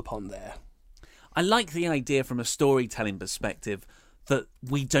build upon there. I like the idea from a storytelling perspective that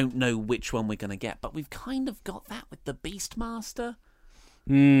we don't know which one we're going to get, but we've kind of got that with the Beastmaster.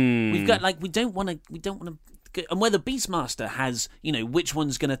 We've got we don't want to, and whether Beastmaster has, which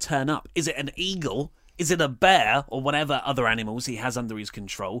one's going to turn up? Is it an eagle? Is it a bear or whatever other animals he has under his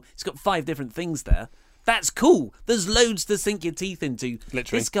control? He's got 5 different things there. That's cool. There's loads to sink your teeth into.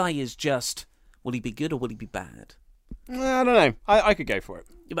 Literally. This guy is just, will he be good or will he be bad? I don't know. I could go for it.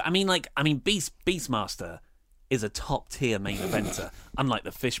 Yeah, but Beastmaster is a top tier main eventer, unlike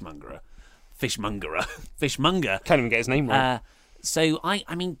the Fishmonger. Can't even get his name right. So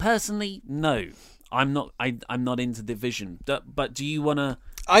I mean, personally, no, I'm not. I'm not into division. But do you want to?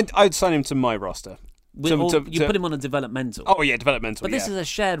 I'd sign him to my roster. You put him on a developmental. Oh yeah, developmental. But this is a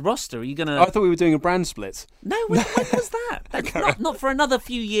shared roster. Are you gonna? Oh, I thought we were doing a brand split. No, when was that? That's not for another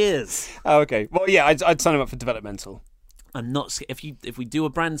few years. Oh, okay. Well, yeah, I'd sign him up for developmental. I'm not. If we do a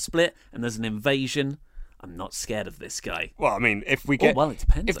brand split and there's an invasion, I'm not scared of this guy. Well, I mean, if we get, it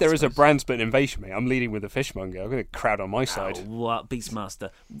depends. If there is a brand split invasion, mate, I'm leading with the Fishmonger. I'm going to crowd on my side. Oh, what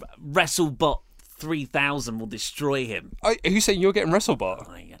Beastmaster? WrestleBot 3000 will destroy him. Who's saying you're getting WrestleBot?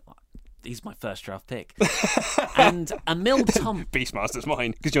 Oh, yeah. He's my first draft pick. And Emil Thompson. Beastmaster's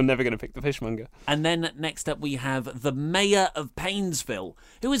mine, because you're never going to pick the Fishmonger. And then next up we have the Mayor of Painesville,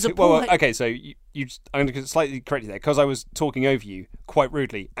 who is a okay, so I'm going to slightly correct you there, because I was talking over you quite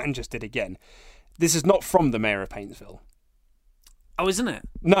rudely and just did again. This is not from the Mayor of Painesville. Oh, isn't it?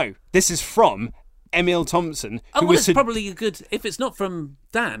 No, this is from Emil Thompson. It's probably a good. If it's not from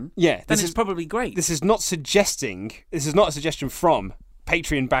Dan, then it's probably great. This is not a suggestion from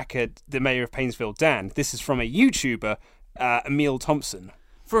Patreon backer, the Mayor of Painesville, Dan. This is from a YouTuber, Emil Thompson.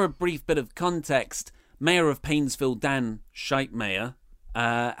 For a brief bit of context, Mayor of Painesville, Dan Scheitmayer,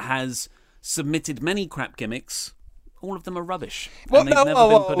 has submitted many crap gimmicks. All of them are rubbish.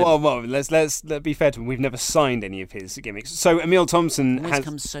 Let's be fair to him. We've never signed any of his gimmicks. So Emil Thompson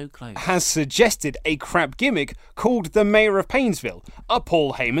has suggested a crap gimmick called the Mayor of Painesville, a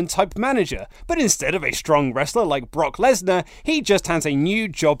Paul Heyman type manager. But instead of a strong wrestler like Brock Lesnar, he just has a new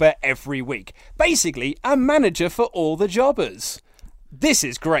jobber every week. Basically, a manager for all the jobbers. This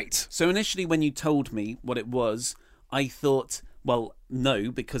is great. So initially when you told me what it was, I thought, well,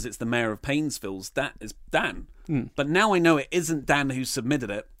 no, because it's the Mayor of Painesville's. That is Dan. But now I know it isn't Dan who submitted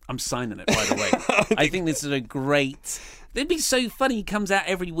it. I'm signing it right away. I think this is a great... It'd be so funny. He comes out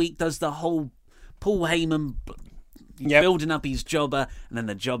every week, does the whole Paul Heyman building up his jobber, and then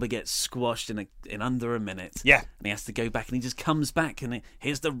the jobber gets squashed in under a minute. Yeah. And he has to go back, and he just comes back, and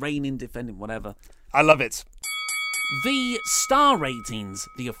here's the reigning defending, whatever. I love it. The star ratings,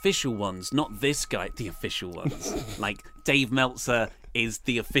 the official ones, not this guy, the official ones. Like Dave Meltzer is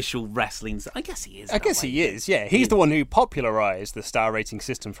the official wrestling. I guess he is. He is. Yeah, he's the one who popularized the star rating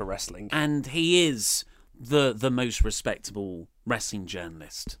system for wrestling, and he is the most respectable wrestling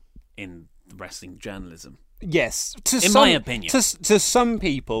journalist in wrestling journalism. Yes, in my opinion. To some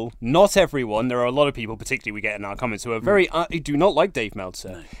people, not everyone. There are a lot of people, particularly we get in our comments, who are who do not like Dave Meltzer.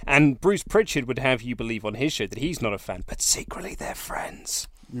 No. And Bruce Pritchard would have you believe on his show that he's not a fan, but secretly they're friends.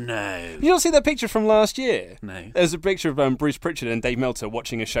 No. You don't see that picture from last year? No. There's a picture of Bruce Pritchard and Dave Meltzer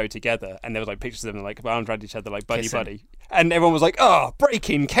watching a show together, and there was pictures of them arms around each other buddy kissing. buddy. And everyone was like, oh,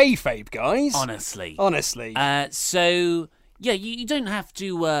 breaking kayfabe, guys. Honestly. So... yeah, you don't have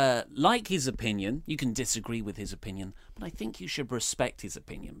to like his opinion. You can disagree with his opinion, but I think you should respect his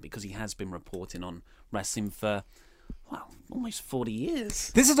opinion because he has been reporting on wrestling for, almost 40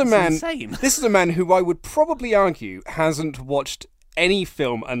 years. This is a man who I would probably argue hasn't watched any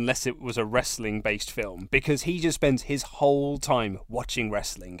film unless it was a wrestling-based film, because he just spends his whole time watching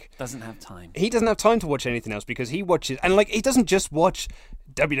wrestling. Doesn't have time. He doesn't have time to watch anything else because he watches, and he doesn't just watch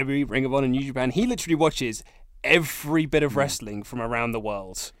WWE, Ring of Honor, New Japan. He literally watches every bit of wrestling from around the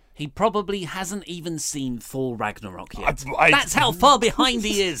world. He probably hasn't even seen Thor Ragnarok yet. That's how far behind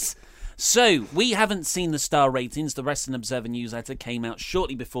he is. So, we haven't seen the star ratings. The Wrestling Observer newsletter came out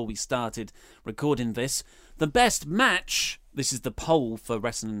shortly before we started recording this. The best match, this is the poll for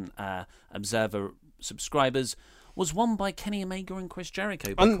Wrestling Observer subscribers, was won by Kenny Omega and Chris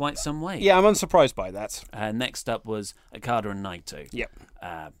Jericho by quite some way. Yeah, I'm unsurprised by that. Next up was Okada and Naito. Yep.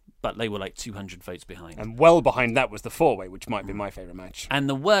 But they were 200 votes behind. And well behind that was the four-way, which might be my favourite match. And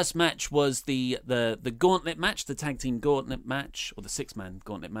the worst match was the gauntlet match, the tag team gauntlet match, or the six-man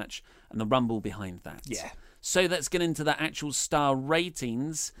gauntlet match, and the Rumble behind that. Yeah. So let's get into the actual star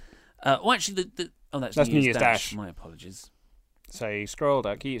ratings. Actually, that's New Year's Dash. My apologies. So you scroll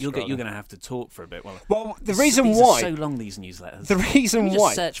down. You're going to have to talk for a bit. Well, the reason these why... are so long, these newsletters. The reason Let me why...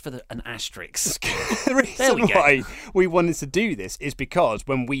 just search for an asterisk. The reason why we wanted to do this is because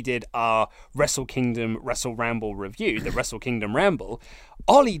when we did our Wrestle Kingdom Wrestle Ramble review, the Wrestle Kingdom Ramble,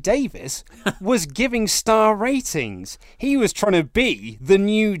 Ollie Davis was giving star ratings. He was trying to be the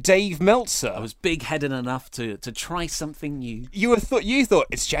new Dave Meltzer. I was big-headed enough to try something new. You thought,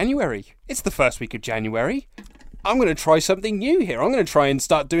 it's January. It's the first week of January. I'm going to try something new here. I'm going to try and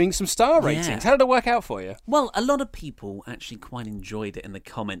start doing some star ratings. Yeah. How did it work out for you? Well, a lot of people actually quite enjoyed it in the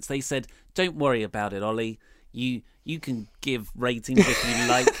comments. They said, don't worry about it, Ollie. You can give ratings if you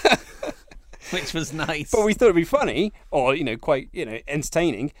like, which was nice. But we thought it'd be funny, or, quite,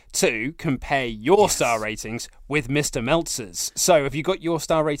 entertaining, to compare your star ratings with Mr. Meltzer's. So have you got your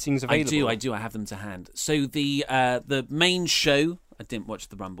star ratings available? I do. I have them to hand. So the main show, I didn't watch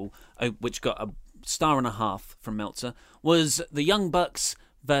the Rumble, which got a 1.5 stars from Meltzer, was the Young Bucks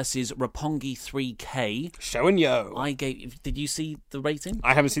versus Roppongi 3K. Show and yo. Did you see the rating?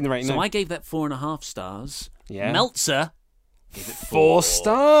 I haven't seen the rating. So no. I gave that 4.5 stars. Yeah. Meltzer gave it 4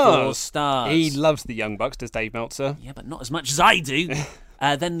 stars. 4 stars. He loves the Young Bucks, does Dave Meltzer? Yeah, but not as much as I do.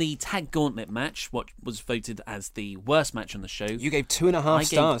 Then the Tag Gauntlet match, what was voted as the worst match on the show. You gave 2.5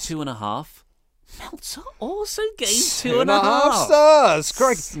 stars. I gave 2.5. Meltzer also gave 2.5 stars.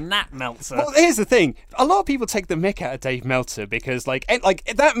 Correct. Snap, Meltzer. Well, here's the thing. A lot of people take the mick out of Dave Meltzer because, like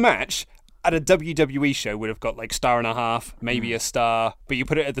that match at a WWE show would have got 1.5 stars, maybe a star. But you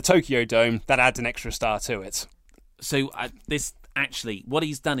put it at the Tokyo Dome, that adds an extra star to it. So this actually, what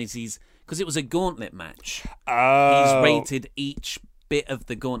he's done is because it was a gauntlet match. Oh. He's rated each bit of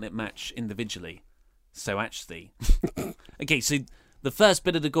the gauntlet match individually. So actually, okay, so the first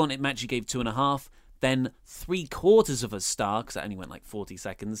bit of the gauntlet match he gave 2.5, then 3/4 of a star, because that only went 40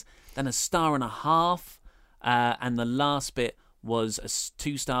 seconds, then 1.5 stars, and the last bit was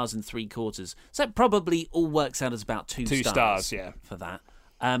 2 stars and 3/4. So it probably all works out as about 2 stars. 2 stars, yeah. For that.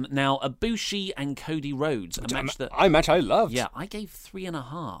 Now, Ibushi and Cody Rhodes, a match I loved. Yeah, I gave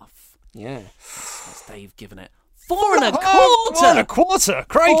 3.5. Yeah. That's Dave giving it 4.25. 4.25,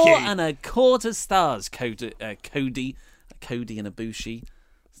 crikey. 4.25 stars, Cody and Ibushi.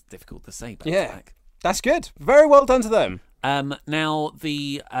 It's difficult to say back to back. That's good. Very well done to them. Now,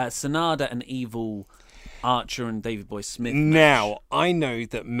 the Sanada and Evil Archer and David Boy Smith match. Now, I know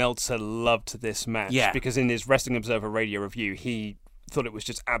that Meltzer loved this match because in his Wrestling Observer Radio review, he thought it was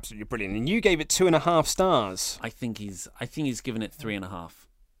just absolutely brilliant. And you gave it 2.5 stars. I think he's given it 3.5.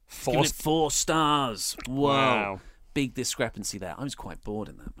 4 stars. Whoa. Wow. Big discrepancy there. I was quite bored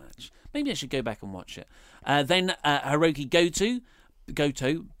in that match. Maybe I should go back and watch it. Then Hiroki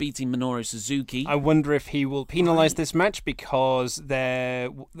Goto beating Minoru Suzuki. I wonder if he will penalise this match because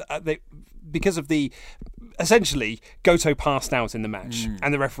because of the essentially Goto passed out in the match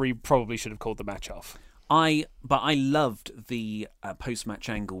and the referee probably should have called the match off. But I loved the post-match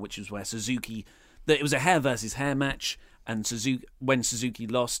angle, which was where Suzuki. It was a hair versus hair match, and when Suzuki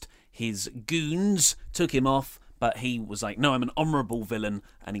lost, his goons took him off. But he was like, no, I'm an honourable villain.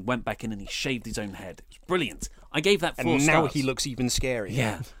 And he went back in and he shaved his own head. It was brilliant. I gave that 4 stars. And now he looks even scarier.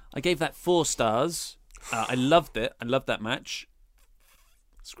 Yeah. I gave that 4 stars. I loved it. I loved that match.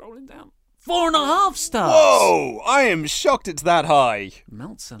 Scrolling down. 4.5 stars. Whoa! I am shocked it's that high.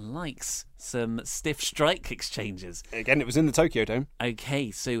 Meltzer likes some stiff strike exchanges. Again, it was in the Tokyo Dome. Okay,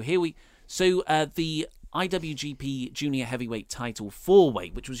 so the IWGP Junior Heavyweight title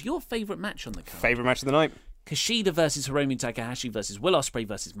 4-way, which was your favourite match on the card. Favourite match of the night. Kushida versus Hiromu Takahashi versus Will Ospreay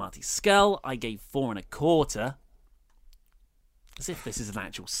versus Marty Scurll. I gave 4.25. As if this is an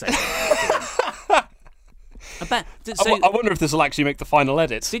actual segment. I wonder if this will actually make the final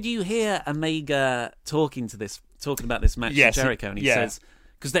edit. Did you hear Omega talking about this match with Jericho? And he says,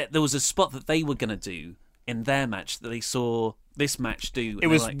 because there was a spot that they were going to do in their match that they saw this match do. It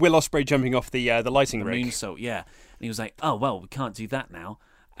was Will Ospreay jumping off the lighting rig. Moonsault, yeah. And he was like, oh, well, we can't do that now.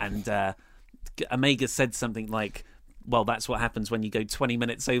 And Omega said something like, well, that's what happens when you go 20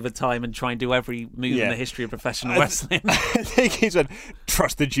 minutes over time and try and do every move in the history of professional wrestling. I think he said,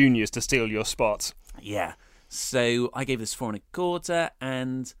 trust the juniors to steal your spot. Yeah. So I gave this 4.25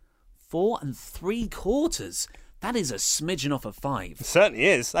 and 4.75. That is a smidgen off of 5. It certainly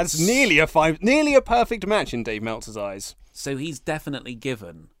is. That's nearly a 5, nearly a perfect match in Dave Meltzer's eyes. So he's definitely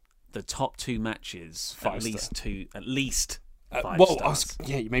given the top 2 matches at least 5 stars.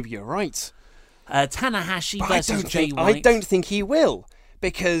 Maybe you're right. Tanahashi versus Jay White. I don't think he will,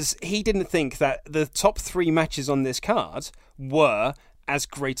 because he didn't think that the top 3 matches on this card were as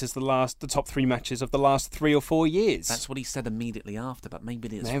great as the top 3 matches of the last 3 or 4 years. That's what he said immediately after, but maybe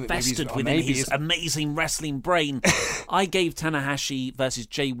it's Maybe festered within his amazing wrestling brain. I gave Tanahashi versus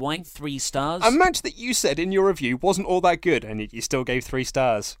Jay White 3 stars. A match that you said in your review wasn't all that good, and you still gave 3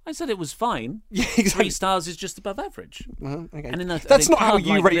 stars. I said it was fine. Yeah, exactly. 3 stars is just above average. Well, okay. And That's not how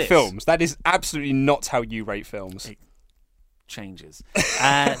you rate this, films. That is absolutely not how you rate films. It changes.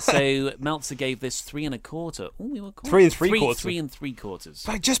 So Meltzer gave this 3 1/4. Oh, we were 3 3/4. 3 3/4.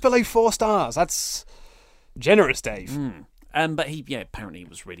 Like just below 4 stars. That's generous, Dave. But apparently it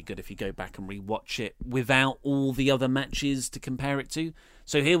was really good if you go back and rewatch it without all the other matches to compare it to.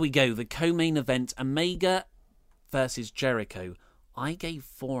 So here we go, the co-main event, Omega versus Jericho. I gave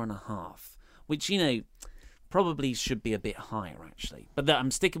 4.5, which probably should be a bit higher actually, but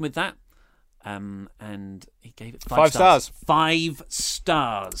I'm sticking with that. And he gave it 5 stars. 5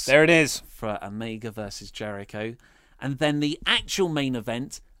 stars. There it is for Omega versus Jericho, and then the actual main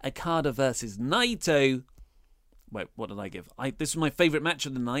event, Okada versus Naito. Wait, what did I give? This is my favourite match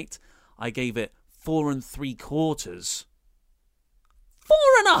of the night. I gave it 4 3/4.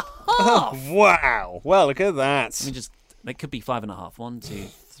 4.5. Wow. Well, look at that. It could be 5.5. 1, 2,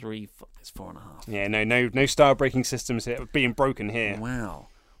 3, 4. It's 4.5. Yeah, no star breaking systems here being broken here. Wow.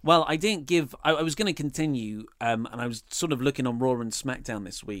 Well, I didn't give... I was going to continue, and I was sort of looking on Raw and SmackDown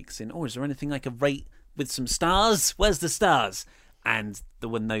this week, saying, is there anything I could rate with some stars? Where's the stars? And there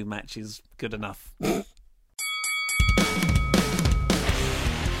were no matches good enough.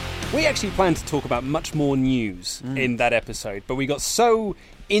 We actually planned to talk about much more news in that episode, but we got so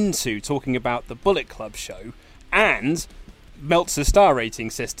into talking about the Bullet Club show and Meltzer's star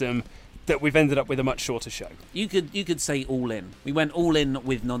rating system that we've ended up with a much shorter show. You could say all in. We went all in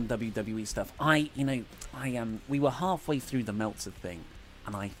with non-WWE stuff. We were halfway through the Meltzer thing,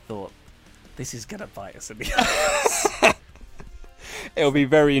 and I thought, this is going to bite us in the ass. It'll be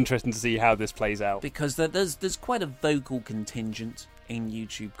very interesting to see how this plays out. Because there's quite a vocal contingent in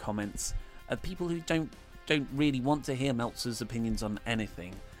YouTube comments of people who don't really want to hear Meltzer's opinions on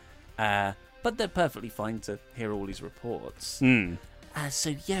anything. But they're perfectly fine to hear all his reports. And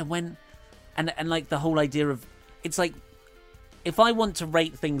like the whole idea of, it's like, if I want to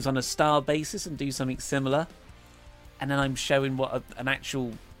rate things on a star basis and do something similar, and then I'm showing what an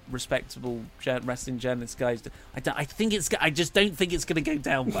actual respectable wrestling journalist guys do, I just don't think it's going to go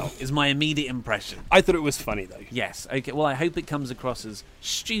down well, is my immediate impression. I thought it was funny, though. Yes. Okay. Well, I hope it comes across as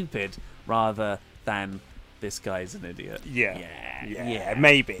stupid rather than this guy's an idiot. Yeah,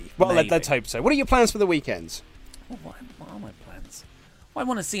 maybe. Well, maybe. Let's hope so. What are your plans for the weekend? What are my plans? Well, I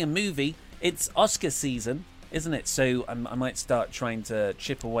want to see a movie. It's Oscar season, isn't it? So I might start trying to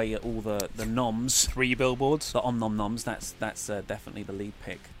chip away at all the noms. 3 billboards. The om-nom-noms. That's definitely the lead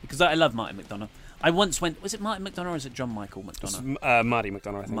pick. Because I love Martin McDonagh. I once went... Was it Martin McDonagh or is it John Michael McDonagh? It's, Marty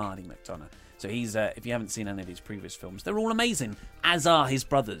McDonagh, I think. Marty McDonagh. So he's... if you haven't seen any of his previous films, they're all amazing, as are his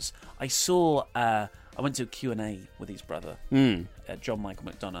brothers. I saw... I went to a Q&A with his brother, John Michael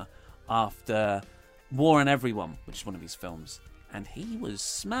McDonagh, after War on Everyone, which is one of his films. And he was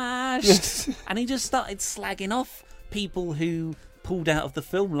smashed. And he just started slagging off people who pulled out of the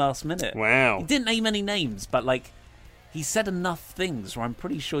film last minute. Wow. He didn't name any names, but he said enough things where I'm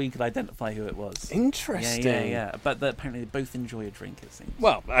pretty sure you could identify who it was. Interesting. Yeah. But apparently they both enjoy a drink, it seems.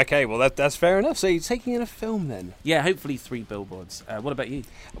 Well, okay, that's fair enough. So you're taking in a film then? Yeah, hopefully 3 billboards. What about you?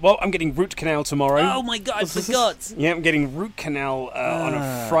 Well, I'm getting Root Canal tomorrow. Oh my God, I forgot. Yeah, I'm getting Root Canal on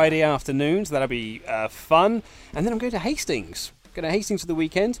a Friday afternoon, so that'll be fun. And then I'm going to Hastings. Going to Hastings for the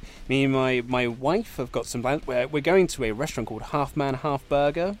weekend. Me and my wife have got some plans. We're going to a restaurant called Half Man Half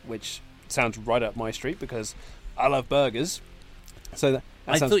Burger, which sounds right up my street because I love burgers. So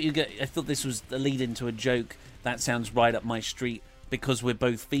I thought this was the lead into a joke. That sounds right up my street because we're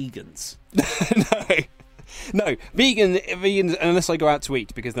both vegans. No, vegans unless I go out to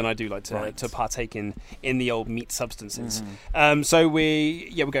eat, because then I do like to partake in the old meat substances. So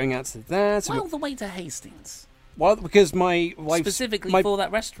we're going out to that. Well, the way to Hastings. Well, because my wife specifically for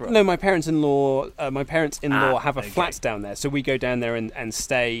that restaurant. No, my parents-in-law have a flat down there, so we go down there and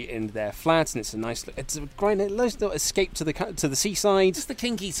stay in their flat, and it's a great little escape to the seaside. It's the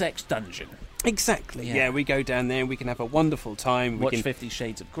kinky sex dungeon. Exactly. Yeah, we go down there and we can have a wonderful time. Watch we can 50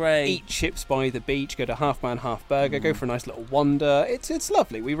 Shades of Grey. Eat chips by the beach. Go to Half Man Half Burger. Go for a nice little wander. It's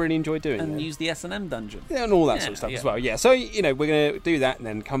lovely. We really enjoy doing it. And use the S&M dungeon. Yeah, and all that sort of stuff as well. Yeah. So we're going to do that and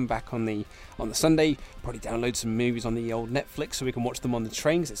then come back on the Sunday. Probably download some movies on the old Netflix so we can watch them on the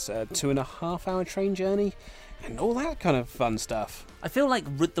train. 'Cause it's a 2.5-hour train journey. and all that kind of fun stuff. I feel like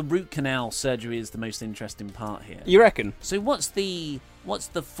the root canal surgery is the most interesting part here. You reckon? So what's the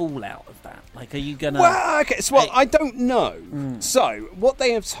fallout of that? Like, are you gonna? Well, okay. So, I don't know. So, what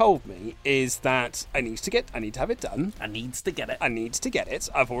they have told me is that I need to have it done. I needs to get it.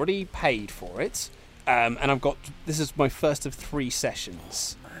 I've already paid for it, and this is my first of 3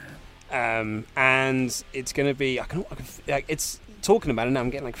 sessions, and it's going to be. It's talking about it now.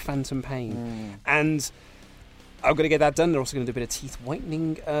 I'm getting like phantom pain, and I'm going to get that done. They're also going to do a bit of teeth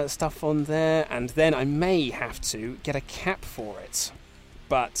whitening stuff on there, and then I may have to get a cap for it.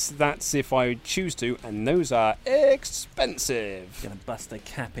 But that's if I choose to, and those are expensive. You're going to bust a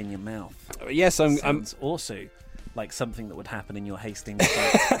cap in your mouth. Yes, I'm also like something that would happen in your Hastings.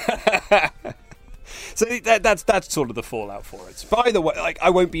 So that's sort of the fallout for it. By the way, like, I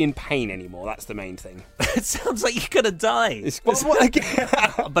won't be in pain anymore. That's the main thing. It sounds like you're gonna die.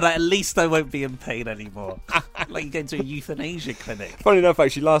 But at least I won't be in pain anymore. Like you're going to a euthanasia clinic. Funny enough,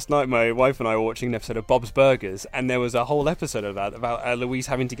 actually, last night my wife and I were watching an episode of Bob's Burgers, and there was a whole episode of that about Louise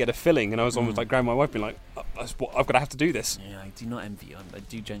having to get a filling, and I was almost like grabbing my wife, being like, I've got to have to do this. Yeah, I do not envy you. I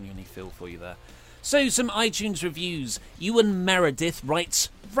do genuinely feel for you there. So, some iTunes reviews. Ewan Meredith writes,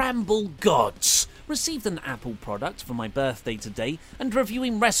 Ramble Gods. Received an Apple product for my birthday today, and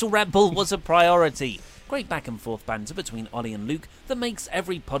reviewing Wrestle Ramble was a priority. Great back and forth banter between Ollie and Luke that makes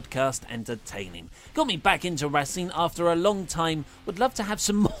every podcast entertaining. Got me back into wrestling after a long time. Would love to have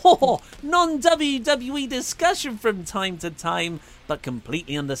some more non-WWE discussion from time to time, but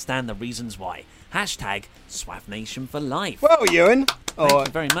completely understand the reasons why. Hashtag SwavNation for life. Well, Ewan. Thank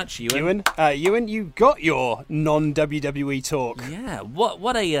you very much, Ewan. Ewan, you got your non-WWE talk. Yeah,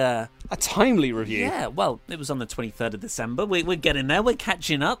 what a timely review. Yeah, well, it was on the 23rd of December. We're getting there. We're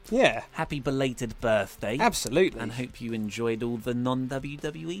catching up. Yeah. Happy belated birthday. Absolutely. And hope you enjoyed all the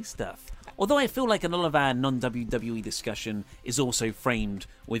non-WWE stuff. Although I feel like a lot of our non-WWE discussion is also framed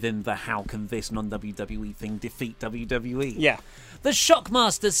within the how can this non-WWE thing defeat WWE. Yeah. The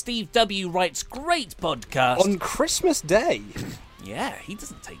Shockmaster Steve W. writes, great podcast. On Christmas Day. Yeah, he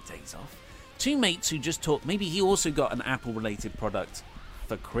doesn't take days off. 2 mates who just talk, maybe he also got an Apple-related product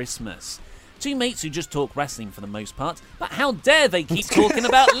for Christmas. 2 mates who just talk wrestling for the most part, but how dare they keep talking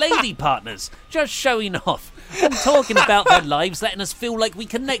about lady partners, just showing off and talking about their lives, letting us feel like we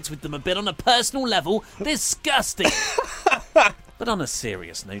connect with them a bit on a personal level. Disgusting. But on a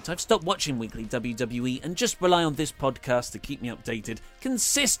serious note, I've stopped watching weekly WWE and just rely on this podcast to keep me updated.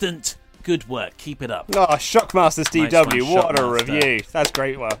 Consistent. Good work. Keep it up. Oh, Shockmaster Steve Nice W. one, What a Shockmaster. review. That's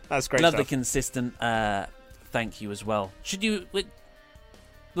great. Well, that's great Love stuff. the consistent thank you as well.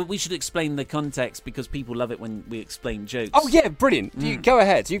 But we should explain the context because people love it when we explain jokes. Oh, yeah, brilliant. You, go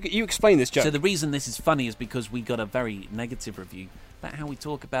ahead. You explain this joke. So the reason this is funny is because we got a very negative review about how we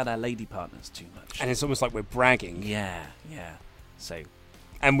talk about our lady partners too much. And it's almost like we're bragging. Yeah. So...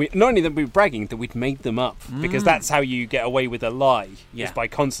 And we not only that we're bragging, that we'd made them up. Because that's how you get away with a lie. Yeah. Is by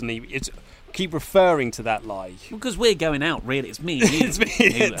constantly... keep referring to that lie. Because we're going out, really. It's me and you It's me,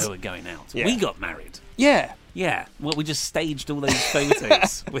 who are going out. Yeah. We got married. Yeah. Yeah, well, we just staged all those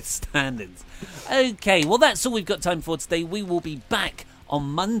photos with stand-ins. Okay, well, that's all we've got time for today. We will be back on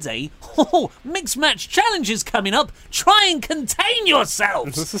Monday. Oh, mixed match challenges coming up. Try and contain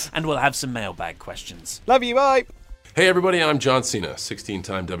yourselves. And we'll have some mailbag questions. Love you, bye. Hey everybody, I'm John Cena,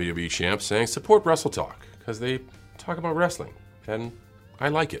 16-time WWE champ, saying support Wrestle Talk, because they talk about wrestling, and I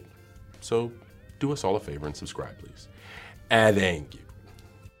like it. So do us all a favor and subscribe, please. And thank you.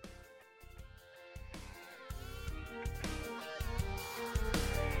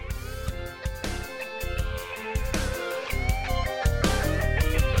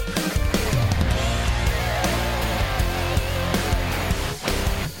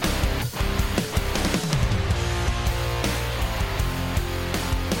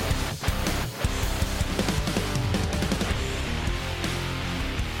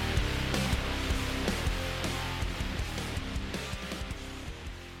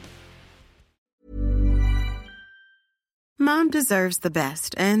 Mom deserves the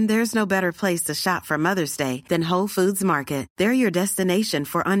best, and there's no better place to shop for Mother's Day than Whole Foods Market. They're your destination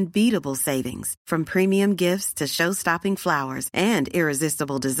for unbeatable savings, from premium gifts to show-stopping flowers and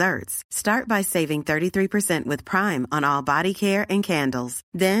irresistible desserts. Start by saving 33% with Prime on all body care and candles.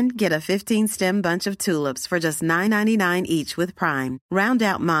 Then get a 15-stem bunch of tulips for just $9.99 each with Prime. Round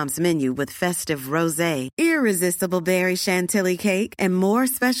out Mom's menu with festive rosé, irresistible berry chantilly cake, and more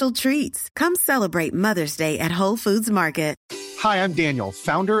special treats. Come celebrate Mother's Day at Whole Foods Market. Hi, I'm Daniel,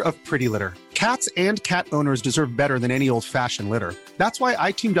 founder of Pretty Litter. Cats and cat owners deserve better than any old-fashioned litter. That's why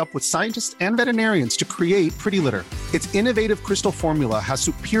I teamed up with scientists and veterinarians to create Pretty Litter. Its innovative crystal formula has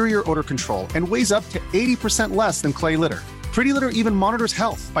superior odor control and weighs up to 80% less than clay litter. Pretty Litter even monitors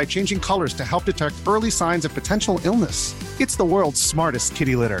health by changing colors to help detect early signs of potential illness. It's the world's smartest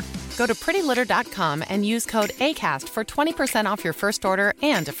kitty litter. Go to prettylitter.com and use code ACAST for 20% off your first order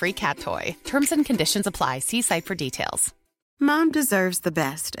and a free cat toy. Terms and conditions apply. See site for details. Mom deserves the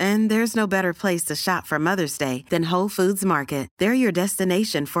best, and there's no better place to shop for Mother's Day than Whole Foods Market. They're your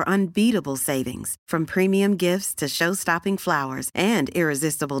destination for unbeatable savings, from premium gifts to show-stopping flowers and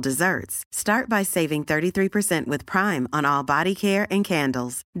irresistible desserts. Start by saving 33% with Prime on all body care and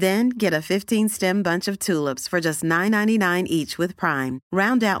candles. Then get a 15-stem bunch of tulips for just $9.99 each with Prime.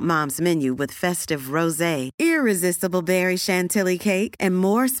 Round out Mom's menu with festive rosé, irresistible berry chantilly cake, and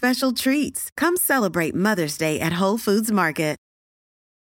more special treats. Come celebrate Mother's Day at Whole Foods Market.